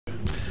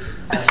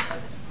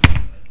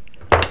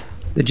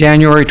The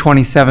January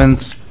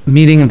 27th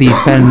meeting of the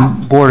East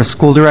Bend Board of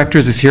School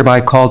Directors is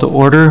hereby called to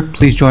order.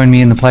 Please join me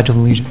in the Pledge of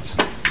Allegiance.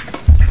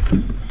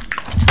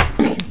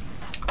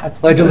 I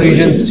pledge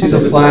allegiance to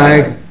the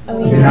flag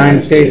of the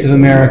United States of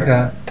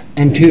America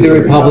and to the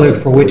republic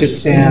for which it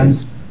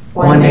stands,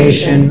 one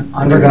nation,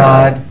 under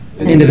God,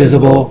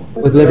 indivisible,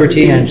 with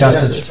liberty and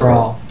justice for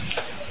all.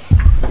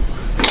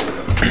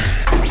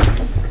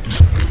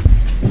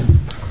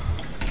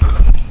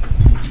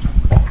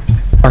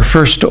 Our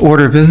first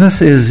order of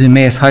business is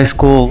Emmaus High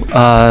School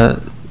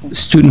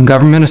Student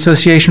Government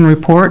Association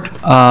report.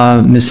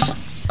 Ms.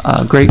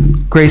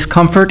 Grace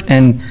Comfort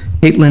and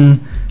Caitlin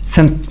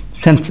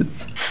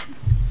Sensith.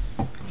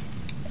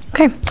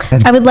 Okay,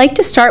 I would like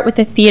to start with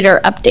a theater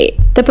update.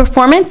 The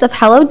performance of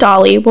Hello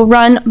Dolly will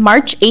run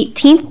March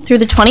 18th through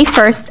the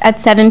 21st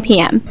at 7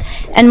 p.m.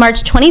 and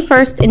March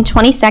 21st and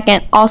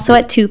 22nd also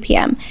at 2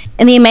 p.m.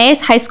 in the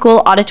Emmaus High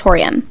School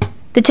Auditorium.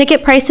 The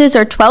ticket prices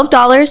are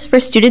 $12 for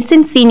students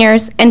and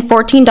seniors and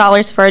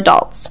 $14 for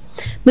adults.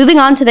 Moving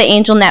on to the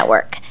Angel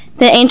Network.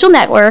 The Angel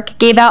Network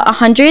gave out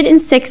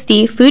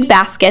 160 food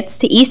baskets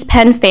to East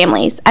Penn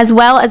families, as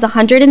well as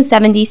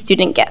 170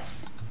 student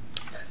gifts.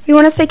 We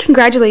want to say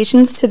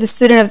congratulations to the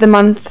Student of the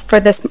Month for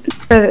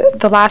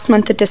the last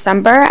month of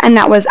December, and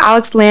that was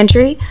Alex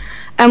Landry,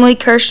 Emily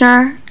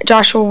Kirshner,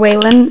 Joshua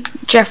Whalen,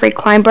 Jeffrey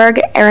Kleinberg,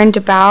 Aaron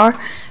DeBauer,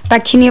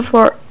 Bactinia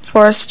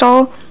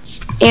Florestal,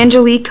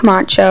 Angelique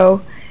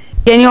Camacho,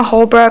 Daniel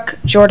Holbrook,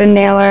 Jordan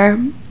Naylor,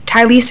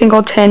 Tylee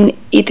Singleton,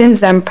 Ethan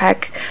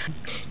Zempek,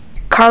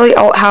 Carly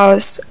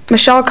Althouse,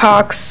 Michelle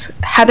Cox,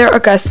 Heather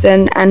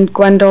Augustin, and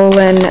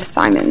Gwendolyn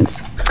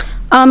Simons.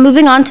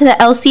 Moving on to the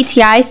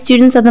LCTI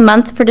Students of the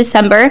Month for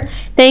December,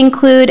 they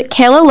include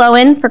Kayla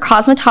Lowen for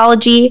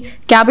Cosmetology,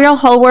 Gabrielle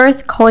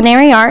Holworth,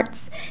 Culinary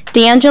Arts,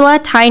 D'Angela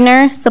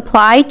Tyner,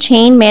 Supply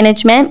Chain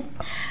Management,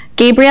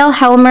 Gabrielle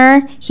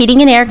Helmer,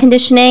 Heating and Air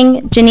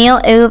Conditioning,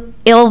 Janelle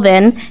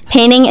Ilvin,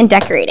 Painting and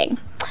Decorating.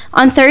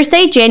 On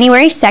Thursday,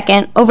 January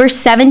 2nd, over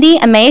 70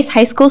 Emmaus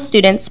High School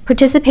students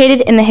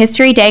participated in the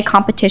History Day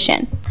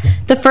competition.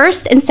 The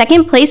first and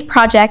second place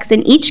projects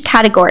in each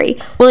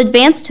category will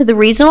advance to the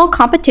regional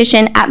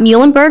competition at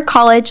Muhlenberg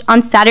College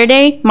on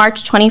Saturday,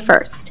 March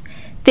 21st.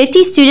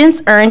 50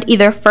 students earned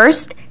either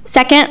first,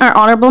 second, or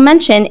honorable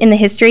mention in the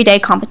History Day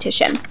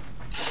competition.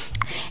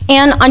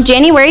 And on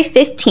January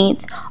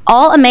 15th,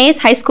 all Emmaus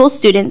High School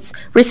students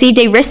received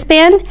a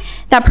wristband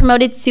that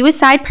promoted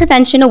suicide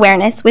prevention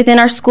awareness within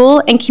our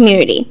school and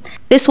community.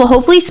 This will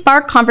hopefully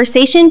spark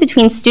conversation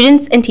between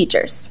students and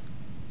teachers.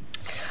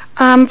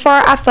 For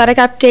our athletic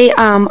update,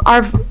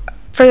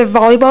 for the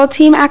volleyball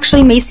team,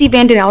 actually, Macy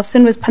Vanden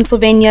Elson was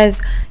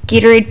Pennsylvania's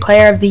Gatorade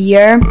Player of the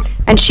Year,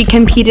 and she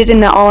competed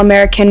in the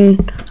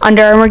All-American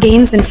Under Armour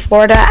Games in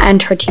Florida,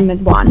 and her team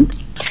had won.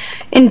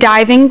 In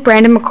diving,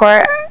 Brandon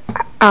McCourt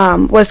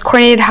was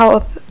Coordinated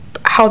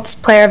Health's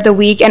Player of the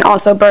Week and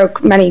also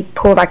broke many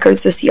pool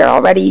records this year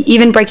already,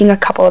 even breaking a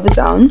couple of his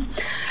own.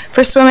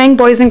 For swimming,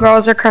 boys and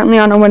girls are currently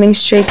on a winning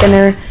streak,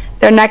 and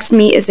their next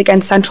meet is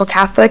against Central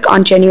Catholic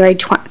on January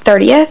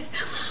 30th.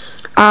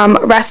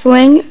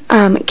 Wrestling,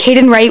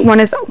 Caden Wright won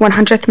his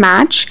 100th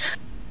match,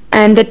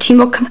 and the team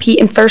will compete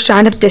in first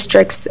round of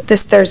districts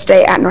this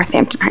Thursday at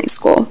Northampton High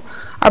School.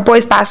 Our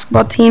boys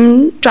basketball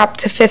team dropped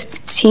to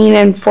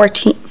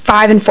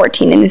 5 and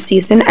 14 in the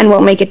season and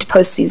won't make it to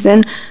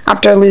postseason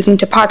after losing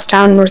to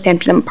Pottstown,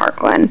 Northampton, and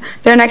Parkland.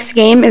 Their next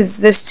game is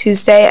this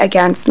Tuesday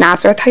against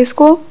Nazareth High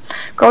School.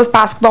 Girls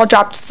basketball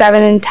dropped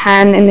 7 and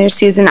 10 in their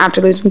season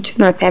after losing to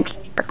Northampton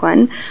and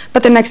Parkland,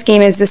 but their next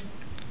game is this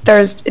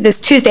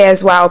Tuesday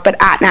as well, but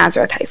at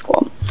Nazareth High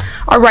School.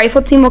 Our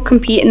rifle team will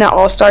compete in the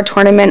All-Star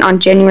Tournament on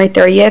January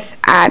 30th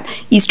at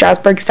East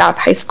Stroudsburg South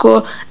High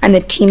School and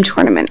the team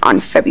tournament on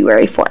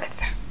February 4th.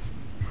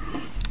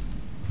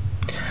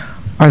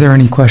 Are there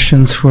any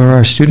questions for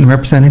our student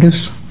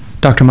representatives?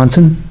 Dr.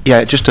 Munson? Yeah,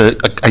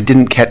 I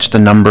didn't catch the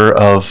number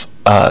of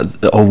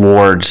the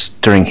awards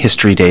during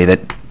History Day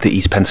that the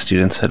East Penn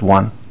students had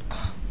won.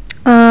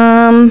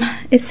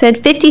 It said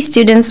 50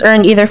 students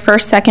earned either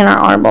first, second, or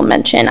honorable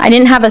mention. I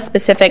didn't have a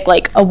specific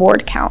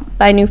award count,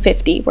 but I knew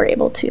 50 were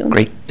able to.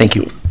 Great, thank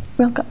you.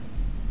 You're welcome.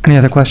 Any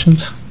other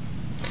questions?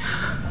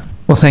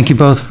 Well, thank you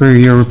both for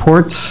your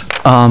reports.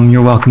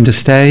 You're welcome to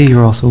stay.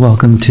 You're also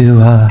welcome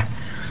to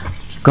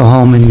go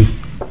home and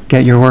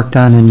get your work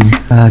done and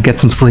get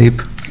some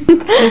sleep.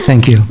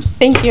 Thank you.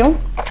 Thank you.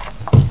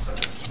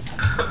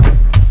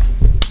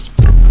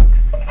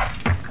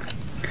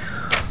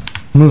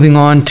 Moving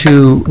on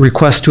to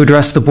requests to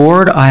address the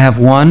board, I have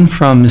one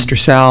from Mr.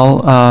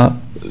 Sal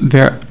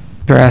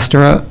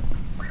Verastra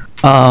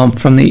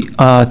from the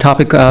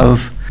topic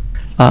of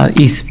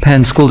East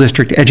Penn School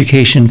District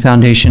Education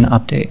Foundation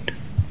update.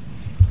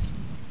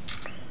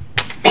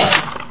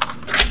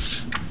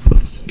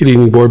 Good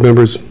evening, board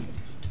members.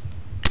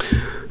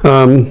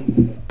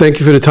 Thank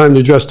you for the time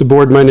to address the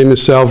board. My name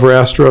is Sal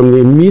Verastra. I'm the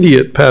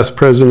immediate past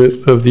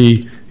president of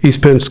the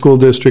East Penn School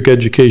District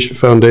Education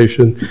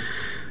Foundation.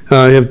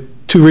 I have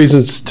two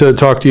reasons to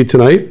talk to you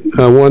tonight.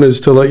 One is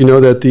to let you know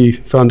that the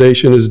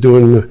foundation is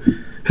doing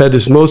had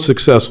this most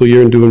successful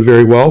year and doing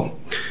very well.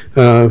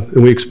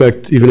 And we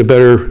expect even a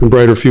better and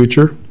brighter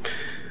future.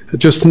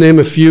 Just to name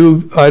a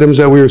few items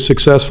that we were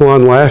successful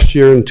on last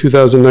year in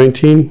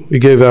 2019, we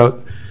gave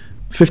out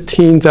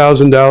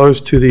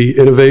 $15,000 to the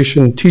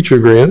Innovation Teacher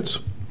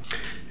Grants.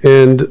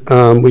 And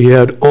we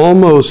had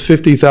almost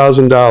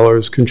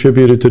 $50,000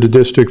 contributed to the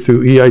district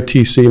through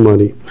EITC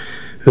money.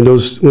 And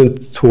those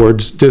went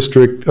towards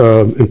district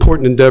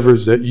important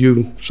endeavors that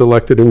you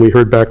selected and we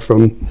heard back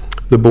from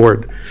the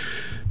board.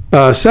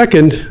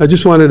 Second, I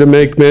just wanted to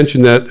make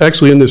mention that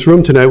actually in this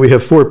room tonight we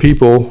have 4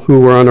 people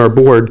who were on our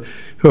board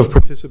who have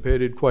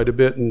participated quite a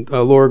bit. And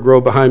Laura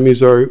Groh behind me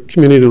is our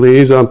community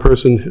liaison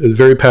person, a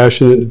very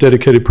passionate and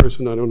dedicated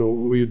person. I don't know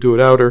what you do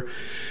without her.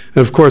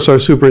 And of course, our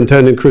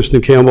superintendent,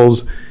 Kristen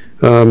Campbell's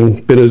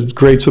been a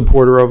great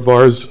supporter of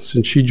ours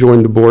since she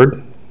joined the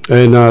board.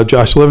 And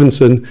Josh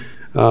Livingston,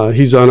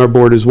 he's on our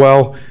board as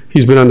well.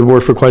 He's been on the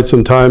board for quite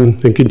some time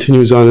and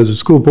continues on as a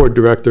school board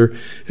director.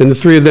 And the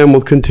 3 of them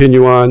will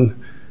continue on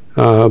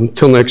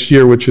till next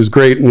year, which is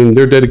great. And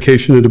their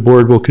dedication to the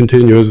board will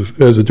continue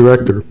as a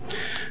director.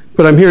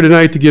 But I'm here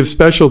tonight to give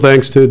special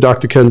thanks to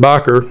Dr. Ken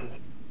Bacher,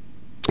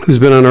 who's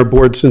been on our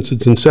board since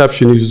its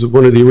inception. He was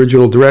one of the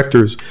original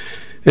directors.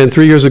 And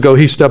 3 years ago,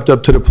 he stepped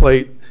up to the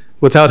plate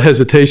without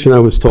hesitation, I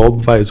was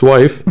told, by his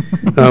wife,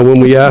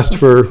 when we asked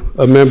for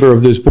a member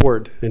of this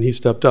board. And he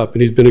stepped up.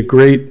 And he's been a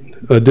great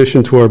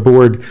addition to our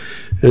board,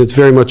 and it's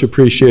very much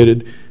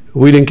appreciated.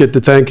 We didn't get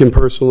to thank him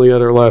personally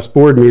at our last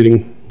board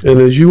meeting.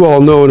 And as you all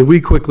know, and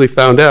we quickly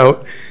found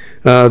out,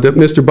 that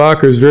Mr.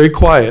 Bacher is very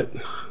quiet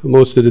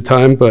most of the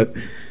time, but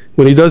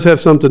when he does have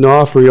something to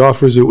offer, he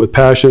offers it with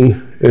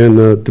passion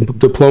and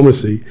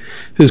diplomacy.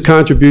 His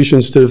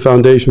contributions to the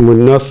foundation were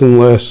nothing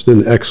less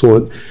than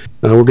excellent.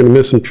 We're going to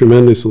miss him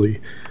tremendously.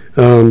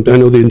 I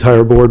know the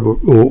entire board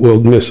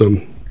will miss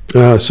him.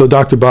 So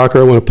Dr.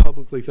 Bacher, I want to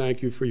publicly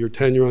thank you for your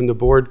tenure on the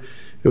board.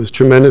 It was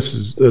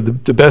tremendous.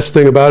 The best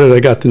thing about it, I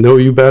got to know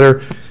you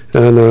better,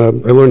 and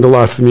I learned a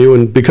lot from you.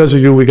 And because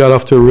of you, we got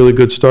off to a really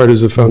good start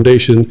as a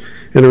foundation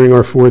entering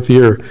our 4th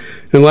year.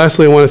 And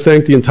lastly, I want to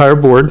thank the entire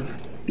board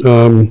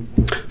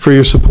for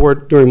your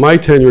support during my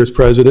tenure as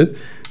president.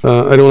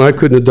 I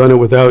couldn't have done it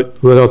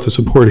without the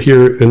support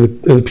here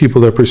and the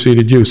people that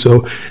preceded you.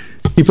 So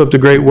keep up the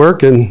great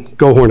work and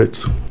go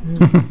Hornets.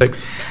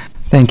 Thanks.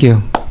 Thank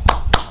you.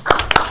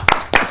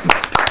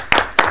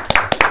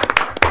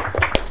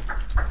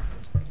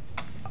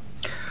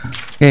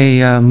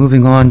 Okay,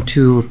 moving on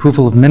to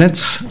approval of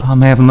minutes.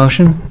 May I have a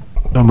motion?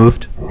 So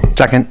moved.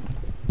 Second.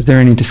 Is there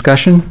any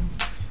discussion?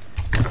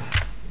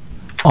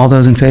 All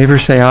those in favor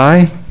say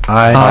aye.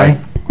 Aye.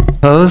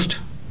 Opposed?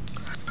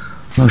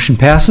 Motion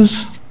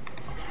passes.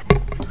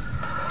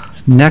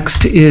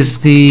 Next is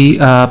the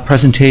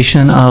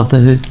presentation of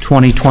the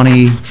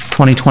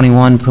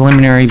 2020-2021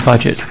 preliminary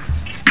budget.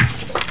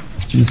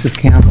 Mrs.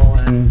 Campbell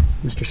and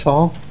Mr.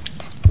 Saul.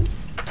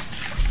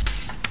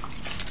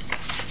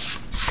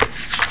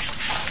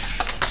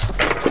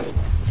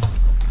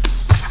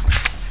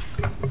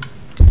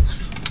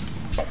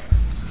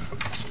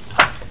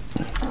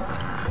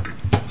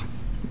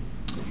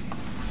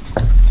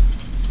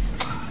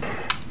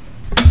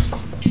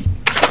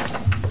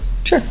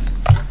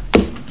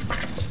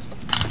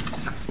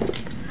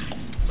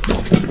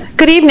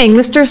 Good evening.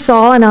 Mr.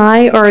 Saul and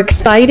I are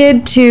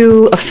excited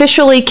to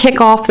officially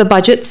kick off the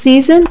budget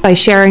season by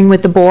sharing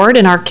with the board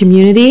and our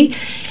community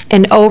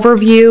an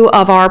overview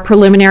of our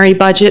preliminary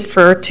budget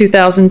for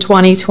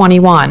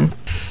 2020-21.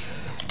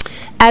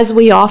 As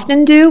we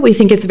often do, we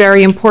think it's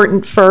very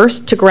important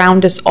first to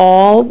ground us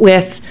all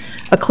with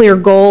a clear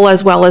goal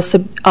as well as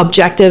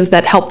objectives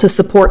that help to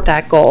support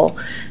that goal.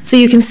 So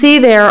you can see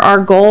there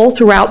our goal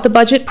throughout the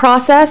budget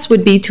process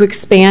would be to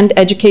expand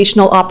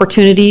educational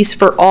opportunities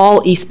for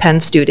all East Penn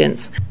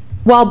students,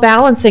 while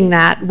balancing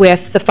that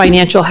with the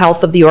financial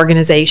health of the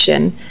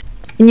organization.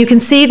 And you can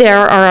see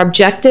there our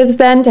objectives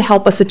then to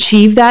help us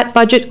achieve that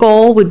budget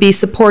goal would be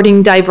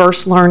supporting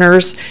diverse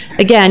learners.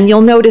 Again,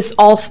 you'll notice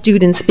all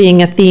students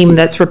being a theme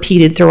that's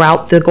repeated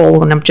throughout the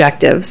goal and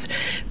objectives.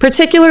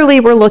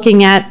 Particularly, we're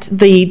looking at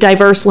the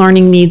diverse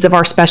learning needs of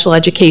our special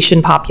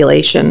education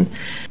population.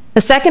 The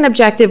second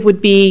objective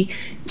would be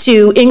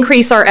to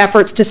increase our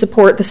efforts to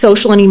support the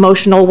social and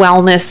emotional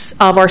wellness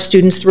of our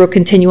students through a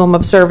continuum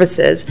of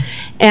services.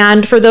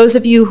 And for those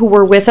of you who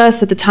were with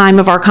us at the time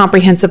of our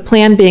comprehensive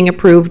plan being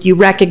approved, you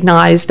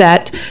recognize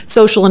that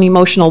social and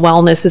emotional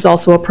wellness is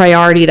also a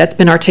priority that's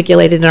been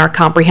articulated in our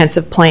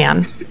comprehensive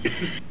plan.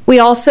 We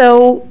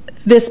also,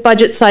 this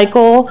budget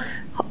cycle,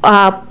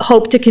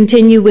 hope to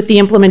continue with the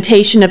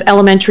implementation of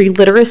elementary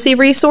literacy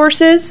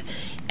resources,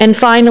 and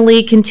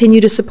finally,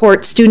 continue to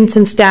support students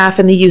and staff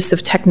in the use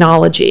of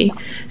technology.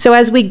 So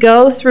as we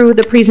go through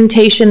the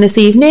presentation this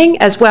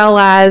evening, as well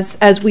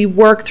as we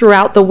work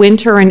throughout the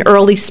winter and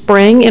early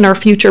spring in our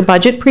future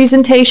budget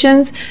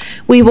presentations,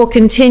 we will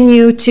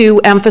continue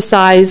to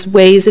emphasize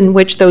ways in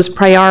which those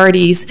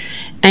priorities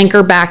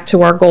anchor back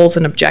to our goals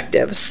and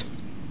objectives.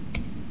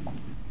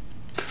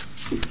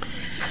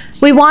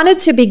 We wanted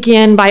to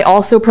begin by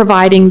also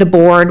providing the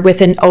board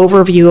with an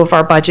overview of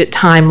our budget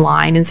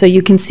timeline. And so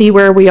you can see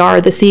where we are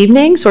this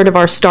evening, sort of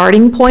our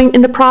starting point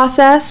in the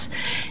process.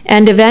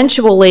 And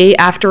eventually,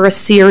 after a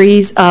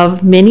series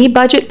of mini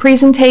budget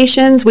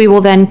presentations, we will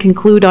then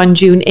conclude on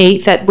June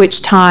 8th, at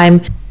which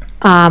time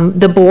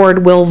the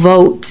board will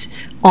vote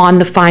on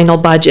the final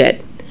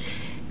budget.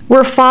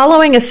 We're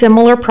following a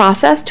similar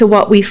process to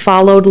what we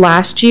followed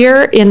last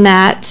year, in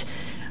that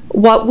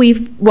what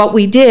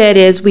we did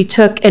is we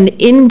took an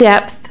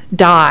in-depth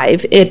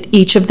dive at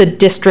each of the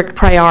district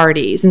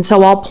priorities. And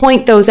so I'll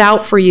point those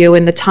out for you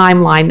in the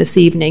timeline this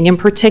evening. In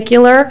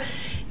particular,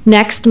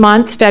 next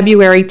month,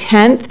 February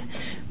 10th,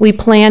 we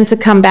plan to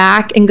come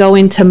back and go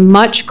into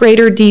much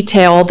greater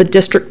detail the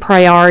district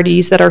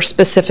priorities that are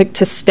specific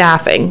to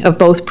staffing of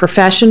both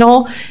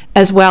professional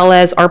as well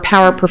as our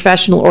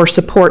paraprofessional or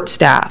support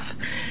staff.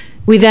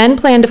 We then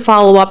plan to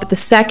follow up at the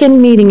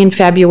second meeting in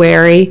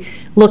February,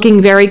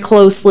 looking very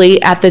closely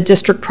at the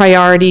district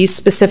priorities,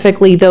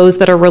 specifically those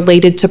that are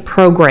related to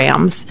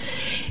programs.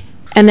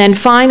 And then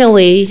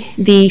finally,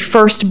 the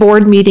first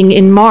board meeting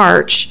in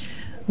March,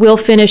 we'll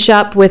finish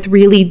up with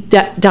really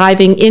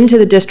diving into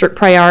the district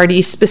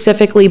priorities,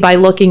 specifically by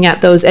looking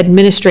at those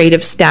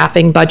administrative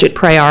staffing budget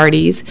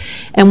priorities.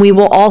 And we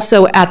will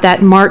also, at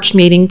that March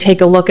meeting, take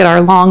a look at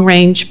our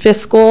long-range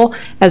fiscal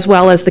as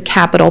well as the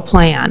capital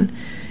plan.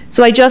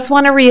 So I just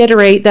want to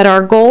reiterate that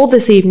our goal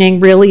this evening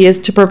really is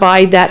to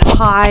provide that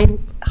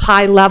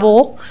high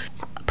level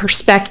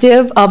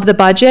perspective of the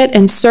budget,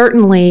 and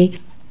certainly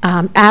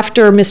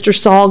after Mr.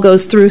 Saul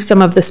goes through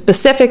some of the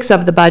specifics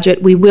of the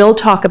budget, we will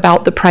talk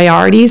about the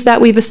priorities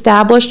that we've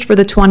established for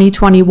the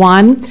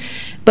 2021,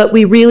 but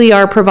we really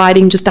are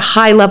providing just a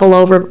high-level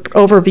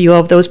overview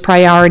of those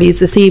priorities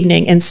this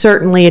evening, and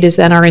certainly it is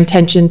then our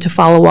intention to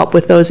follow up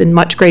with those in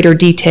much greater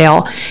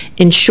detail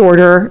in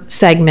shorter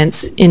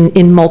segments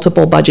in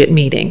multiple budget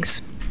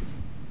meetings.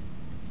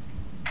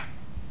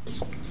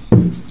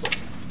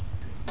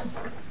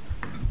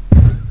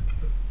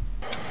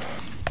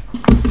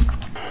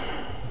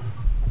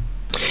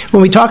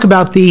 When we talk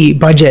about the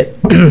budget,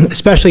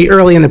 especially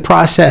early in the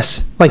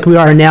process, like we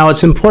are now,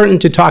 it's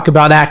important to talk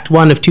about Act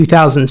 1 of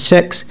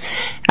 2006.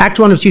 Act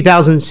 1 of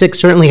 2006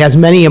 certainly has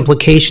many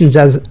implications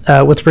as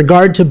with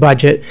regard to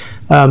budget.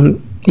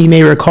 You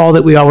may recall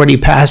that we already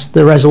passed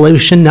the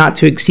resolution not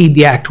to exceed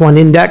the Act 1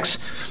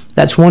 index.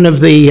 That's one of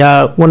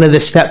the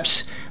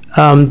steps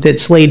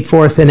that's laid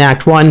forth in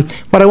Act 1.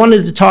 What I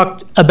wanted to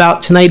talk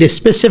about tonight is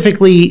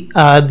specifically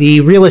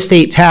the real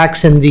estate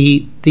tax and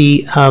the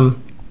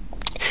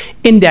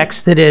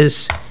index that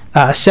is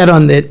set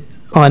on the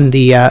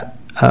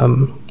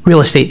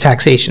real estate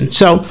taxation.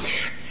 So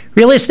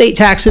real estate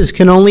taxes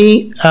can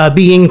only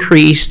be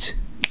increased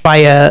by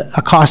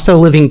a cost of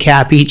living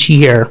cap each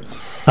year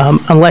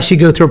unless you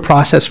go through a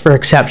process for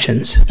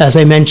exceptions. As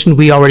I mentioned,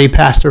 we already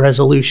passed a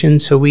resolution,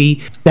 so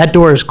that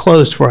door is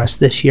closed for us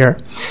this year.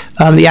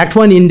 The Act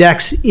 1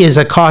 index is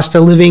a cost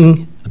of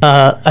living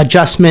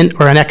adjustment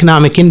or an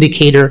economic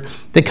indicator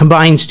that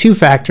combines two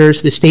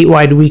factors: the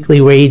statewide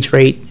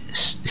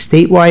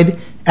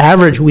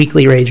average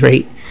weekly wage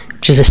rate,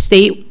 which is a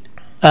state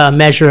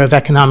measure of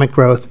economic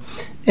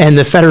growth, and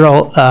the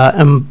federal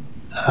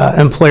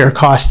employer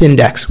cost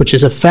index, which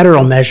is a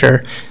federal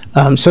measure.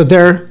 So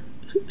they're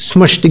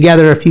smushed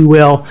together, if you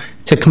will,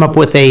 to come up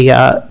with a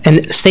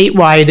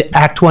statewide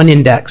Act 1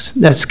 index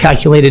that's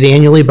calculated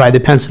annually by the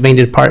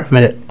Pennsylvania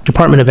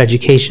Department of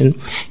Education.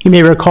 You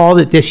may recall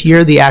that this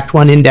year the Act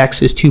 1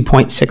 index is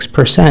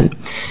 2.6%.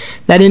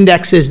 That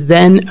index is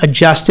then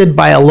adjusted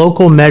by a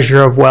local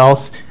measure of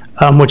wealth,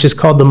 which is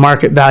called the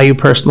market value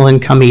personal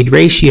income aid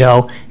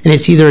ratio, and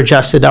it's either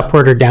adjusted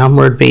upward or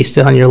downward based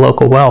on your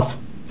local wealth.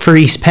 For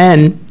East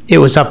Penn,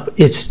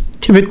 it's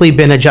typically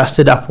been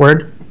adjusted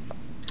upward,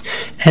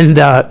 and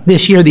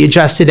this year the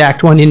adjusted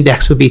Act 1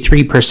 index would be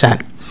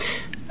 3%.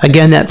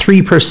 Again, that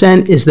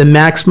 3% is the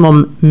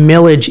maximum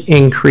millage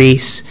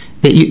increase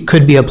that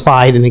could be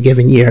applied in a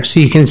given year. So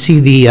you can see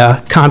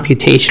the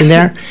computation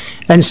there.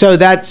 And so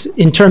that's,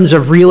 in terms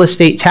of real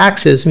estate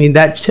taxes, I mean,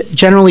 that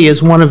generally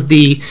is one of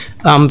the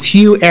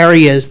few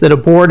areas that a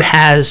board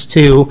has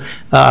to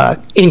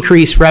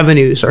increase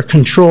revenues or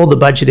control the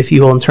budget, if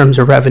you will, in terms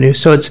of revenue.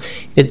 So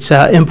it's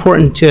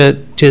important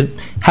to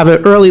have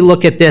an early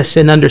look at this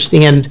and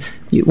understand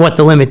what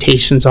the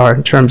limitations are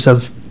in terms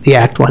of the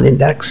Act 1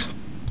 index.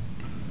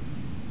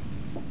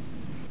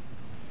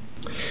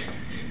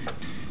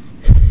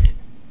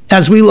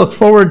 As we look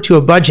forward to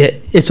a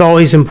budget, it's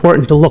always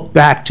important to look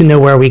back to know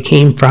where we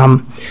came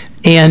from.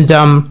 And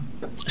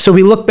so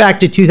we look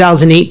back to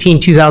 2018,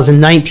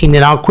 2019,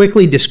 and I'll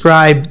quickly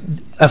describe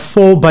a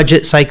full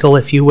budget cycle,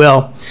 if you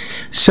will.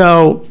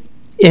 So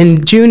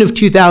in June of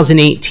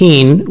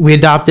 2018, we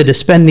adopted a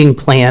spending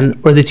plan,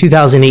 or the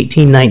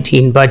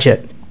 2018-19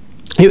 budget.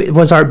 It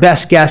was our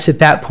best guess at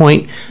that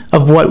point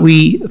of what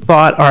we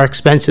thought our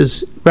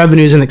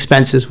revenues and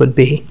expenses would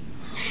be.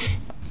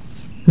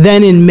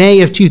 Then in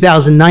May of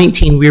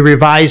 2019, we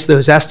revised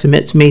those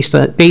estimates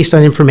based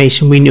on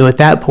information we knew at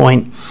that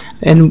point.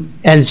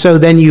 And so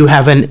then you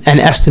have an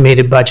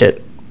estimated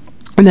budget.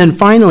 And then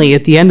finally,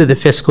 at the end of the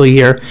fiscal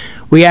year,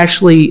 we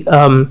actually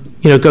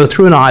go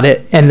through an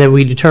audit, and then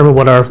we determine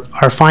what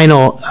our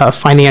final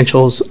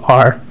financials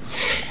are.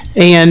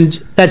 And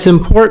that's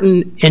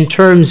important in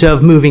terms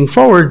of moving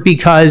forward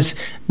because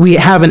we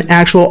have an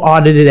actual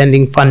audited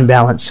ending fund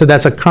balance. So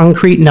that's a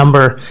concrete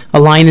number, a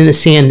line in the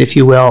sand, if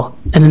you will,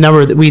 and a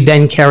number that we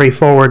then carry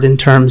forward in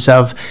terms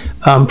of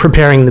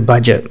preparing the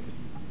budget.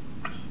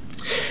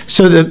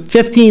 So the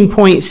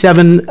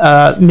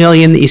 15.7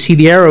 million that you see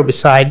the arrow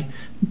beside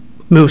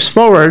moves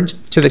forward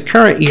to the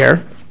current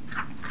year.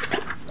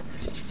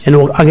 And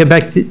I'll get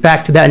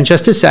back to that in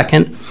just a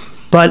second.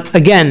 But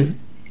again,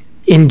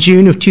 in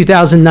June of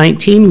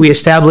 2019, we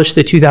established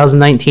the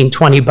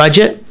 2019-20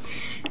 budget.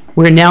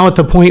 We're now at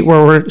the point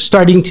where we're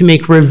starting to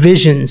make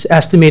revisions,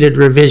 estimated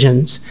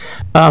revisions.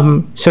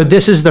 So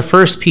this is the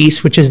first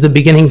piece, which is the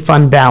beginning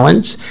fund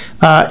balance.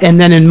 And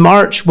then in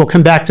March, we'll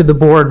come back to the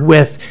board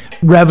with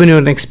revenue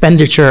and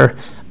expenditure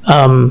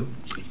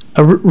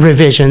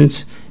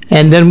revisions.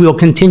 And then we'll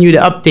continue to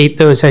update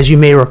those, as you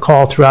may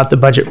recall, throughout the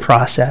budget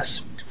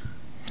process.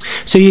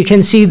 So you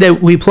can see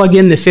that we plug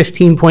in the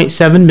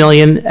 15.7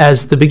 million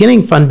as the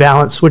beginning fund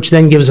balance, which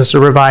then gives us a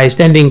revised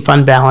ending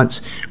fund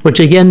balance, which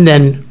again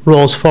then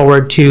rolls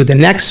forward to the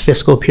next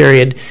fiscal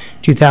period,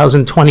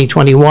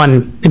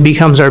 2020-21, and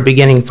becomes our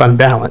beginning fund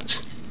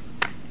balance.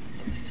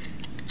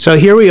 So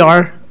here we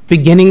are,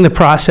 beginning the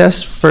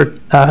process for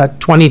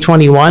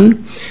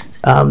 2021.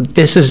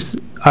 This is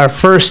our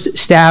first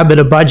stab at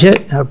a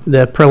budget,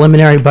 the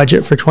preliminary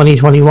budget for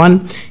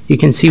 2021. You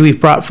can see we've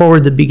brought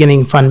forward the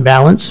beginning fund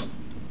balance.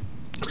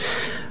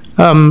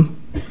 Let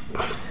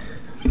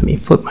me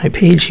flip my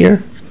page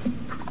here.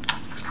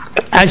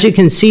 As you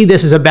can see,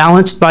 this is a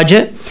balanced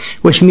budget,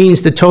 which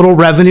means the total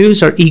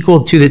revenues are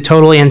equal to the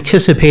total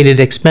anticipated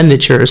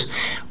expenditures.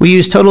 We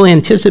use total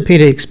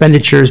anticipated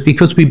expenditures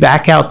because we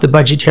back out the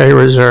budgetary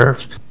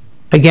reserve.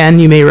 Again,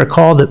 you may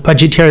recall that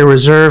budgetary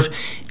reserve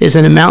is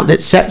an amount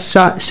that's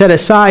set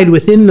aside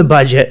within the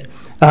budget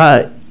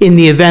in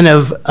the event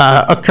of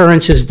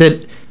occurrences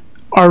that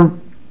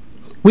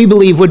we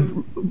believe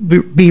would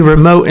be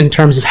remote in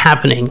terms of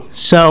happening.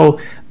 So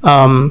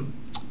I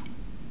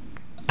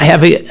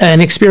have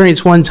an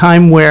experience one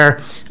time where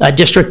a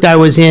district I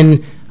was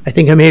in, I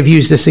think I may have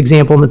used this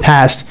example in the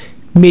past,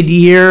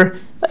 mid-year,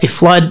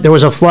 there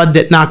was a flood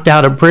that knocked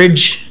out a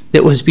bridge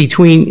that was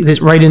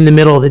right in the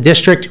middle of the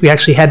district. We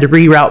actually had to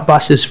reroute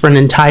buses for an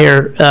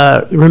entire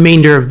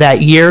remainder of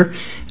that year.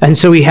 And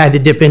so we had to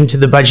dip into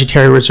the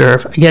budgetary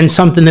reserve. Again,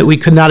 something that we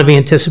could not have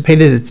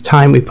anticipated at the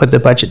time we put the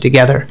budget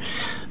together.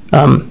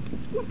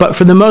 But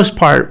for the most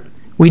part,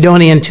 we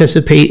don't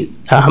anticipate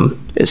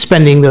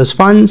spending those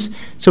funds,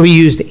 so we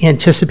used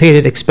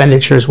anticipated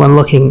expenditures when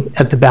looking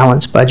at the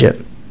balanced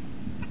budget.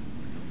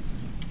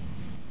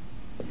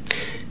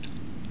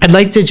 I'd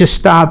like to just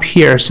stop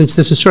here, since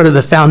this is sort of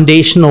the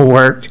foundational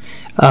work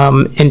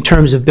in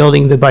terms of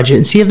building the budget,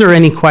 and see if there are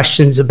any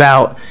questions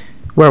about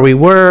where we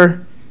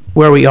were,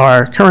 where we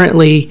are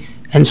currently,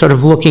 and sort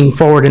of looking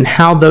forward and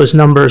how those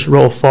numbers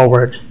roll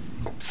forward.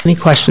 Any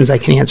questions I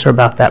can answer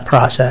about that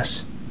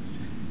process?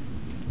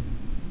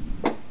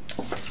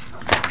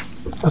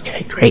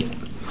 Okay, great.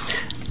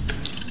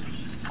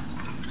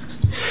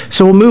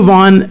 So we'll move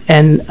on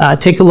and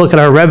take a look at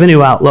our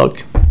revenue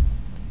outlook.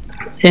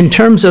 In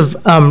terms of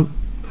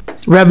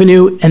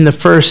revenue in the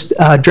first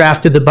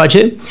draft of the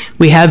budget,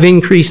 we have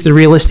increased the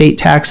real estate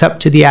tax up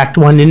to the Act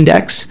 1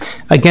 index.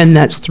 Again,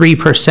 that's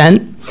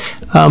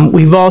 3%.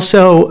 We've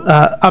also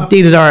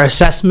updated our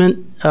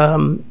assessment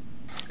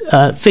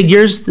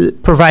figures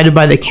provided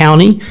by the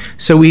county.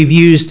 So we've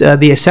used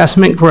the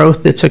assessment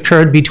growth that's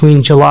occurred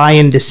between July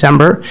and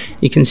December.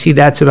 You can see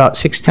that's about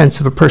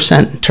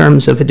 0.6% in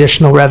terms of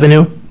additional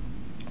revenue.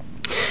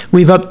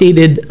 We've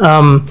updated,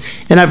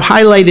 and I've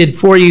highlighted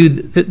for you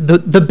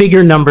the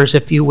bigger numbers,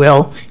 if you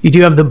will. You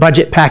do have the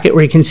budget packet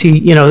where you can see,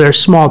 there's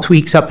small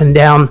tweaks up and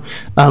down,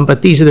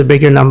 but these are the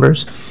bigger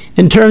numbers.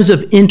 In terms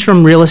of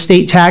interim real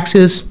estate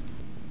taxes,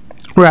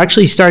 we're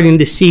actually starting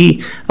to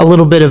see a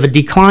little bit of a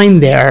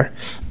decline there.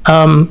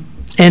 And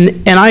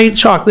I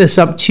chalk this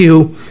up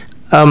to,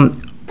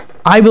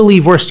 I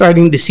believe we're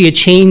starting to see a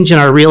change in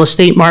our real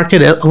estate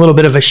market, a little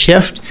bit of a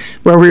shift,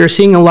 where we were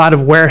seeing a lot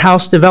of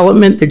warehouse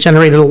development that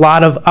generated a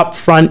lot of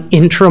upfront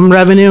interim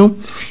revenue.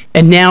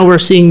 And now we're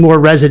seeing more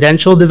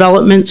residential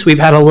developments. We've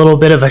had a little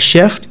bit of a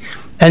shift.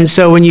 And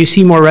so when you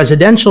see more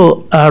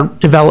residential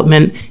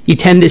development, you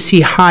tend to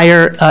see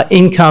higher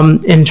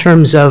income in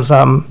terms of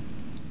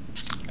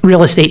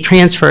real estate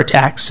transfer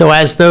tax. So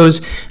as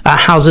those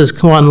houses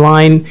come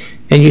online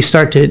and you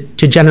start to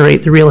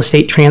generate the real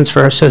estate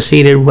transfer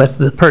associated with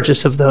the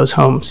purchase of those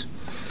homes.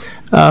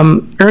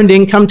 Earned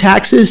income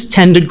taxes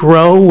tend to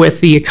grow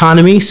with the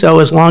economy. So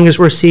as long as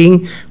we're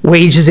seeing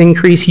wages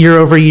increase year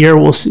over year,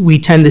 we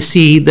tend to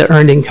see the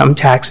earned income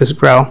taxes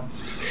grow.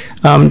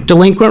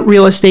 Delinquent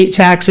real estate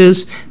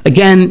taxes,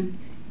 again,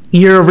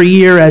 year over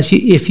year,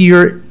 if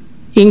you're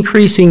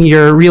increasing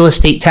your real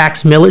estate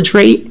tax millage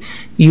rate,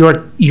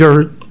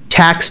 your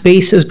tax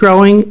base is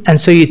growing,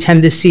 and so you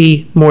tend to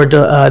see more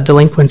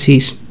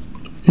delinquencies.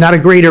 not a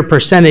greater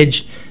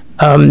percentage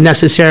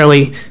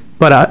necessarily,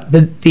 but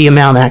the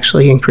amount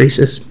actually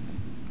increases.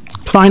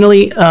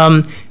 Finally,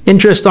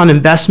 interest on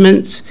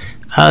investments.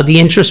 The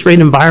interest rate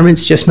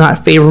environment's just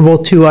not favorable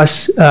to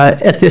us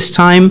at this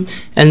time,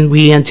 and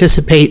we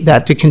anticipate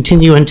that to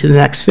continue into the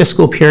next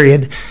fiscal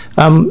period.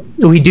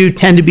 We do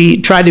tend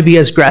to try to be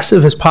as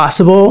aggressive as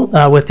possible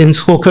within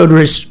school code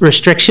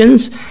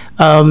restrictions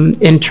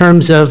in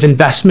terms of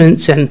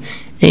investments and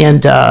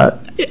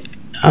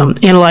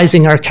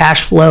analyzing our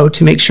cash flow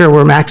to make sure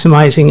we're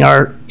maximizing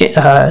our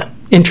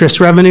interest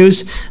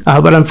revenues.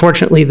 But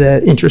unfortunately,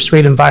 the interest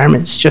rate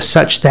environment is just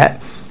such that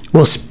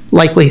we'll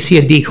likely see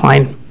a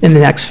decline in the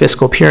next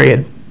fiscal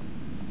period.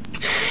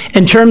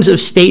 In terms of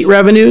state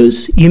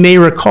revenues, you may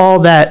recall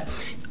that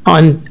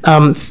on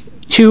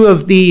two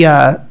of the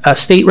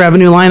state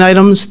revenue line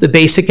items, the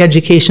basic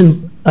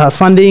education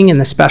funding and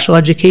the special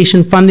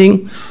education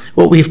funding,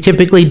 what we've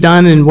typically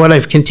done and what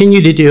I've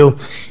continued to do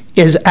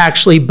is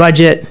actually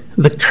budget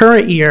the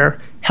current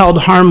year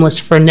held harmless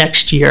for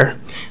next year.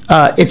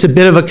 It's a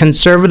bit of a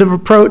conservative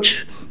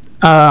approach,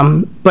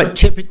 but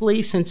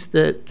typically since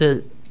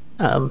the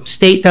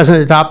state doesn't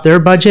adopt their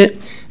budget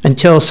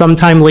until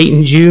sometime late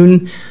in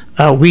June,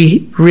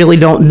 we really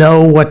don't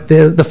know what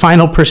the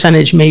final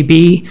percentage may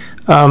be.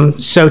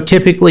 So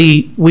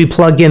typically we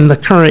plug in the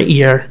current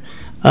year,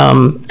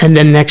 and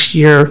then next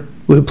year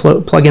we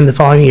plug in the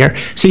following year.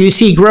 So you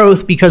see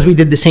growth because we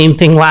did the same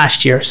thing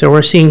last year. So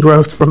we're seeing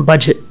growth from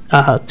budget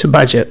to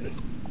budget.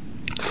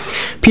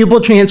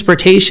 Pupil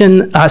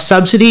transportation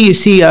subsidy, you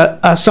see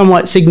a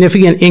somewhat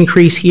significant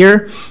increase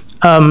here.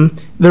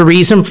 The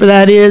reason for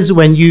that is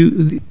when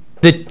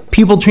the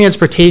pupil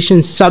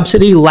transportation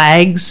subsidy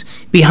lags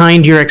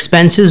behind your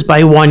expenses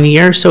by 1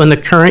 year. So in the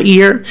current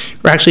year,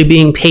 we're actually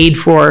being paid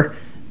for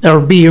or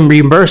being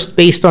reimbursed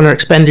based on our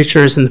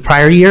expenditures in the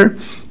prior year.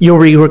 You'll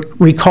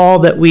recall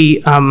that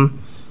we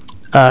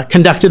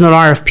conducted an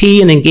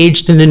RFP and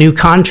engaged in a new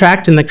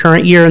contract in the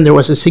current year, and there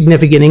was a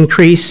significant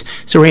increase.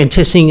 So we're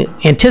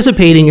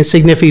anticipating a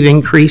significant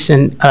increase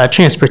in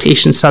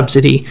transportation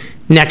subsidy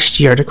next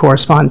year to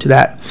correspond to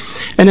that.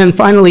 And then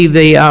finally,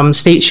 the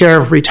state share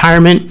of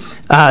retirement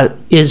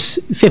is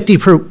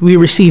we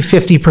receive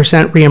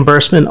 50%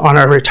 reimbursement on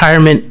our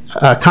retirement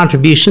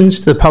contributions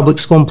to the public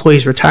school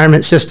employees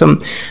retirement system.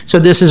 So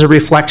this is a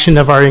reflection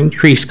of our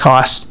increased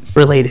costs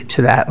related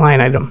to that line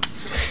item.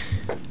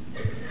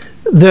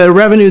 The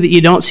revenue that you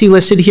don't see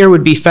listed here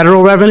would be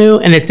federal revenue,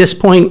 and at this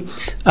point,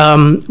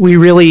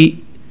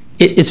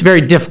 it's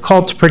very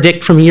difficult to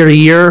predict from year to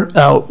year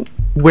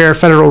where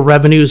federal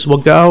revenues will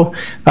go.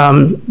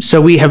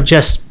 So we have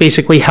just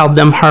basically held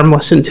them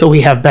harmless until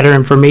we have better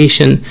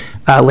information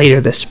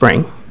later this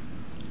spring.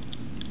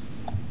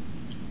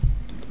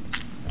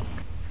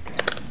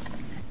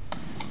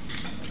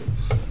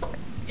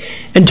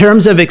 In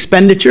terms of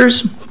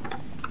expenditures,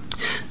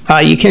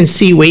 you can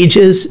see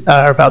wages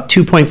are about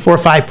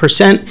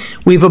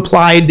 2.45%. We've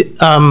applied,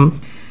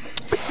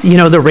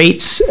 the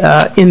rates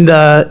in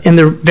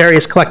the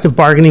various collective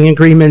bargaining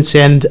agreements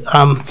and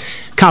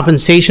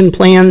compensation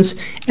plans.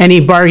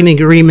 Any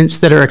bargaining agreements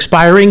that are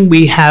expiring,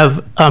 we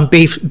have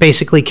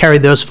basically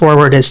carried those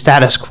forward as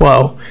status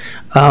quo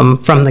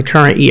from the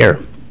current year.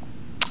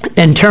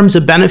 In terms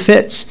of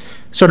benefits,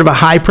 sort of a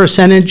high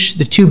percentage.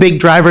 The two big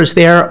drivers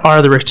there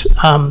are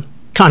the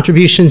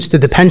contributions to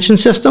the pension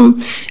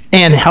system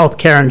and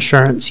healthcare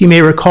insurance. You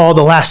may recall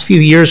the last few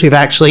years we've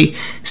actually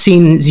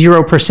seen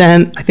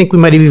 0%. I think we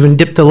might have even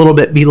dipped a little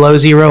bit below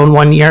 0 in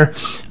 1 year.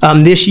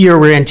 This year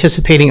we're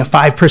anticipating a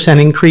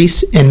 5%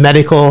 increase in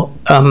medical,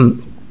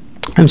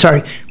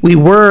 we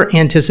were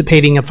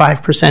anticipating a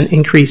 5%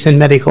 increase in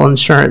medical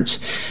insurance.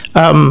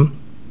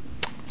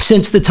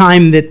 Since the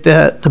time that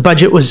the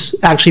budget was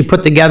actually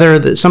put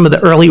together, some of the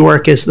early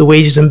work is the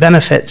wages and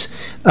benefits.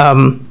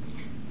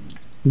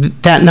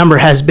 That number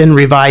has been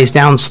revised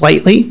down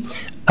slightly.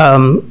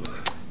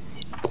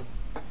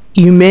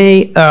 You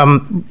may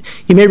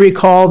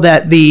recall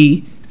that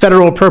the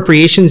Federal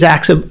Appropriations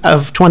Act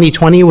of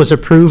 2020 was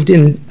approved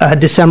in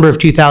December of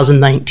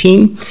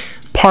 2019.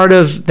 Part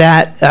of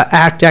that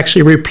act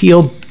actually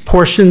repealed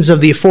portions of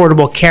the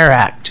Affordable Care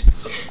Act.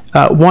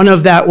 One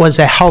of that was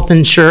a health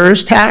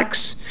insurers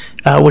tax,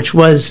 which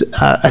was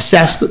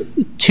assessed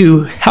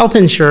to health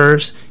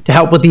insurers to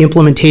help with the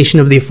implementation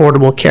of the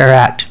Affordable Care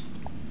Act.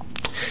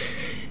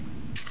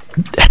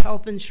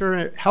 Health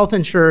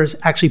insurers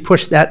actually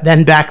pushed that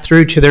then back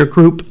through to their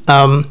group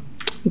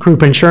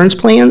insurance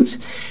plans,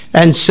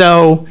 and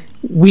so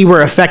we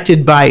were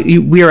affected by.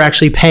 We are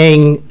actually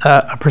paying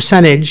a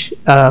percentage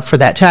for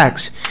that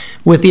tax.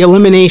 With the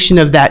elimination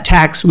of that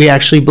tax, we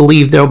actually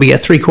believe there will be a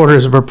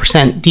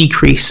 0.75%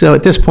 decrease. So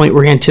at this point,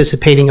 we're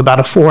anticipating about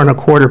a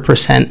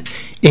 4.25%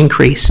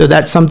 increase. So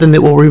that's something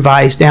that will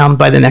revise down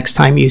by the next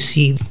time you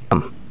see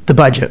the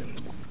budget.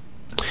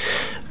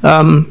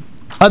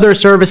 Other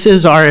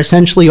services are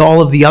essentially all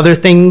of the other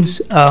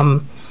things,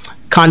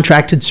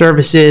 contracted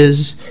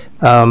services,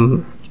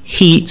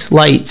 heat,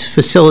 lights,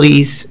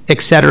 facilities,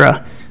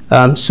 etc.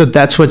 So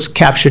that's what's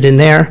captured in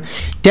there.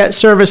 Debt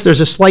service,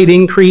 there's a slight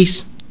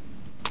increase.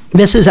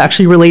 This is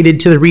actually related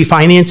to the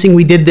refinancing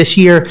we did this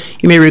year.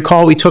 You may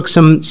recall we took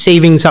some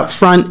savings up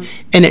front,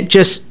 and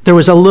there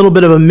was a little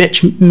bit of a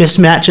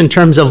mismatch in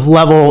terms of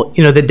level,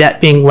 the debt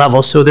being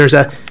level. So there's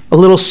a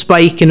little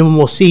spike, and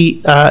we'll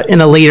see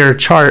in a later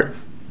chart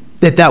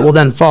that will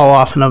then fall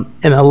off in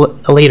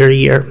a later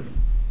year.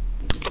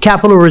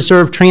 Capital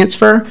reserve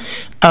transfer.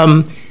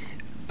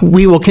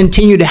 We will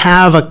continue to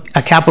have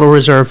a capital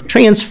reserve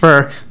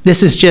transfer.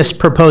 This is just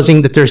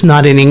proposing that there's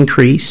not an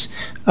increase.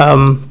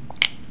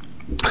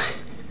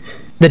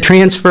 The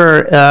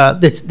transfer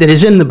that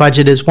is in the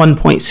budget is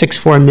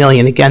 $1.64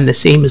 million. Again, the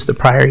same as the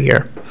prior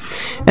year.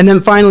 And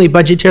then finally,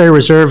 budgetary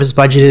reserve is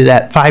budgeted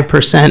at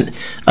 5%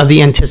 of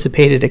the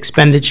anticipated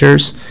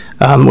expenditures,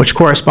 which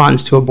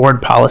corresponds to a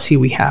board policy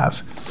we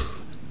have.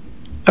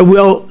 I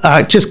will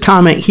just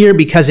comment here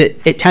because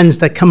it tends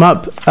to come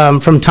up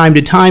from time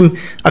to time,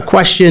 a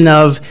question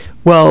of,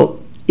 well,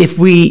 if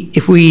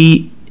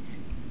we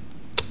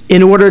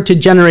in order to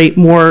generate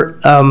more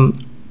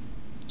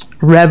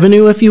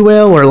revenue, if you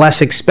will, or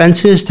less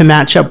expenses to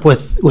match up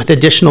with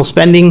additional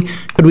spending,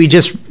 could we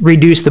just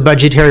reduce the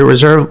budgetary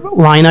reserve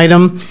line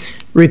item?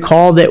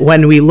 Recall that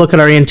when we look at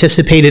our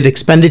anticipated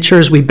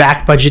expenditures, we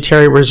back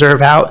budgetary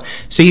reserve out.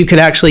 So you could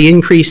actually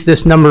increase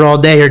this number all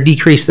day or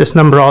decrease this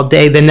number all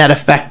day. The net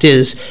effect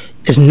is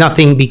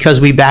nothing because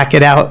we back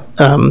it out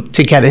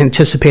to get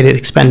anticipated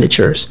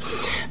expenditures.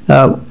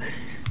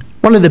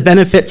 One of the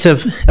benefits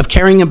of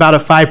carrying about a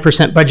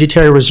 5%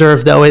 budgetary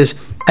reserve, though, is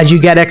as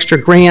you get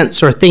extra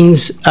grants or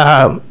things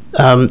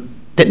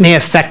that may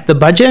affect the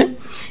budget,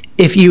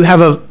 if you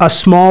have a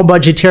small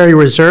budgetary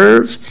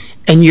reserve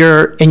and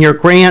your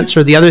grants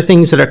or the other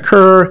things that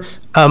occur,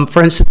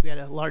 for instance, we had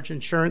a large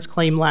insurance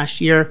claim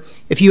last year.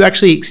 If you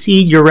actually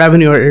exceed your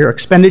revenue or your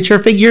expenditure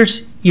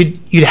figures,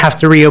 you'd have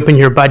to reopen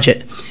your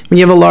budget. When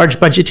you have a large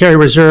budgetary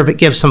reserve, it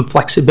gives some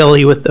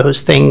flexibility with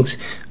those things,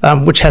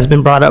 which has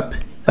been brought up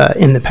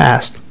in the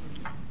past.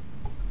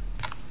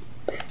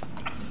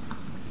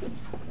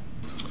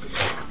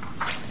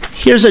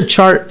 Here's a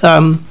chart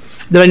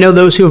that I know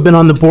those who have been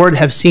on the board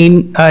have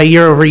seen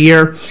year over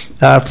year.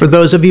 For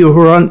those of you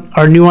who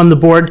are new on the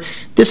board,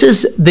 this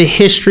is the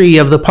history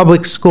of the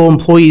public school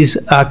employees'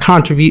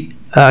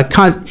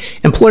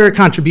 employer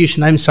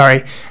contribution.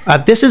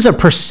 This is a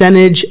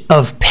percentage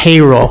of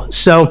payroll.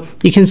 So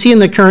you can see in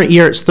the current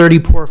year it's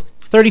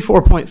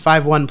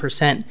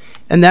 34.51%,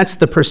 and that's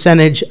the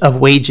percentage of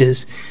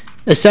wages.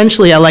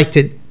 Essentially, I like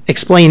to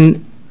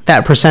explain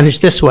that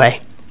percentage this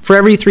way. For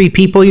every 3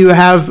 people you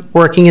have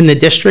working in the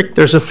district,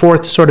 there's a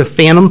 4th sort of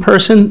phantom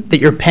person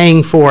that you're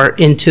paying for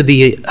into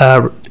the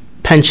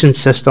pension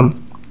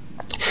system.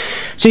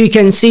 So you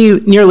can see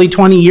nearly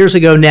 20 years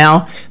ago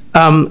now,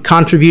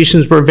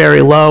 contributions were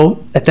very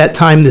low. At that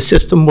time, the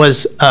system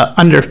was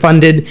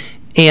underfunded,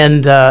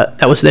 and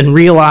that was then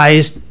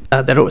realized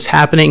that it was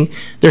happening.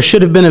 There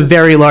should have been a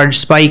very large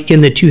spike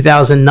in the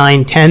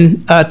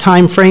 2009-10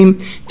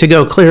 timeframe to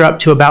go clear up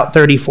to about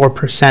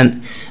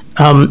 34%.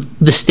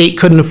 The state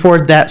couldn't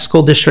afford that,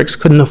 school districts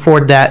couldn't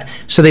afford that,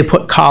 so they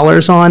put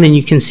collars on, and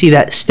you can see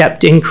that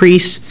stepped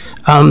increase.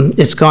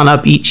 It's gone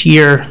up each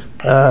year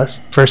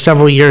for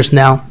several years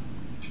now.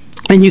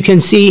 And you can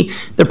see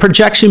the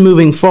projection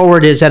moving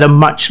forward is at a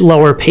much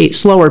slower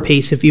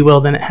pace, if you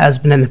will, than it has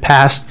been in the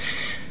past.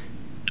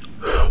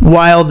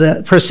 While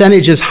the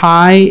percentage is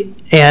high,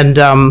 and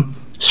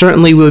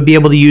certainly we would be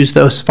able to use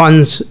those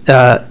funds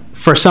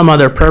for some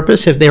other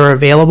purpose if they were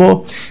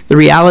available. The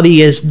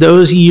reality is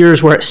those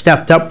years where it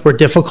stepped up were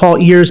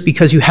difficult years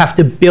because you have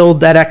to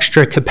build that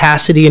extra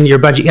capacity in your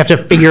budget. You have to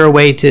figure out a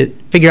way to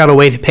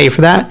pay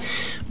for that.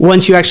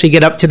 Once you actually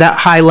get up to that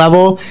high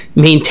level,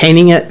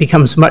 maintaining it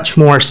becomes much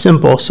more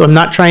simple. So I'm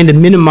not trying to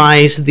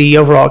minimize the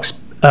overall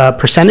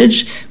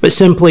percentage, but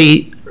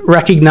simply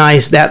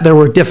recognize that there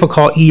were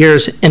difficult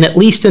years, and at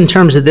least in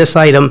terms of this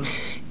item,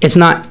 it's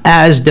not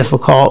as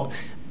difficult.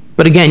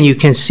 But again, you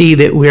can see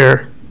that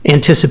we're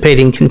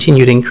anticipating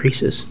continued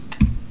increases.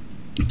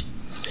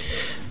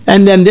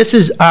 And then this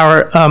is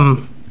our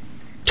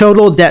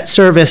total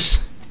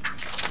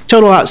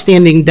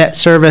outstanding debt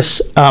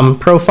service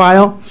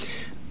profile.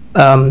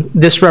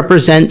 This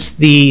represents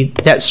the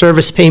debt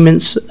service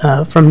payments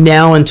from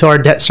now until our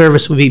debt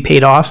service will be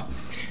paid off.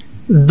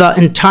 The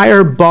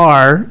entire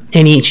bar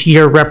in each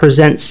year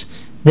represents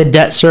the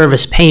debt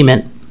service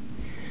payment.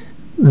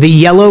 The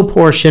yellow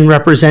portion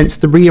represents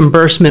the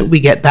reimbursement we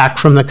get back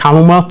from the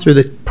Commonwealth through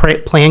the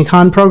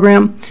PlanCon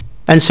program.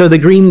 And so the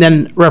green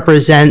then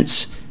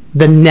represents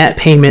the net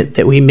payment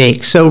that we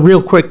make. So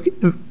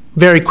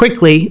very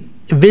quickly,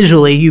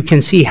 visually, you can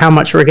see how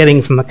much we're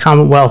getting from the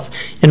Commonwealth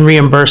in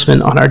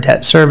reimbursement on our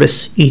debt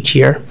service each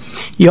year.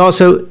 You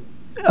also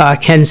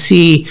can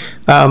see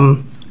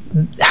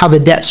how the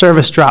debt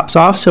service drops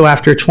off. So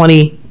after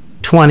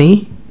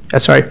 2020,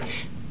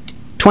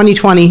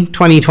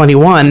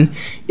 2021,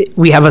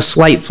 we have a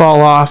slight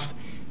fall off.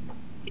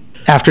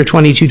 After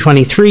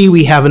 22-23,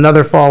 we have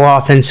another fall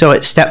off, and so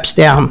it steps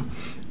down.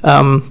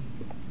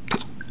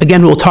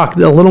 Again, we'll talk a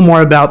little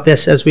more about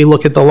this as we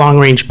look at the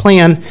long-range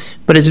plan,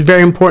 but it's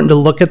very important to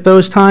look at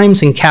those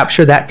times and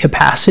capture that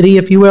capacity,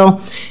 if you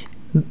will.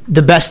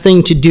 The best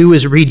thing to do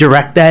is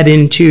redirect that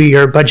into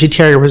your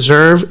budgetary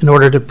reserve in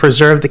order to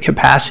preserve the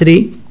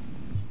capacity.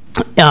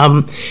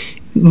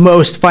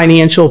 Most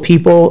financial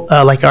people,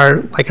 like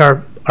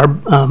our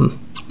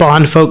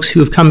bond folks who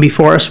have come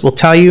before us, will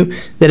tell you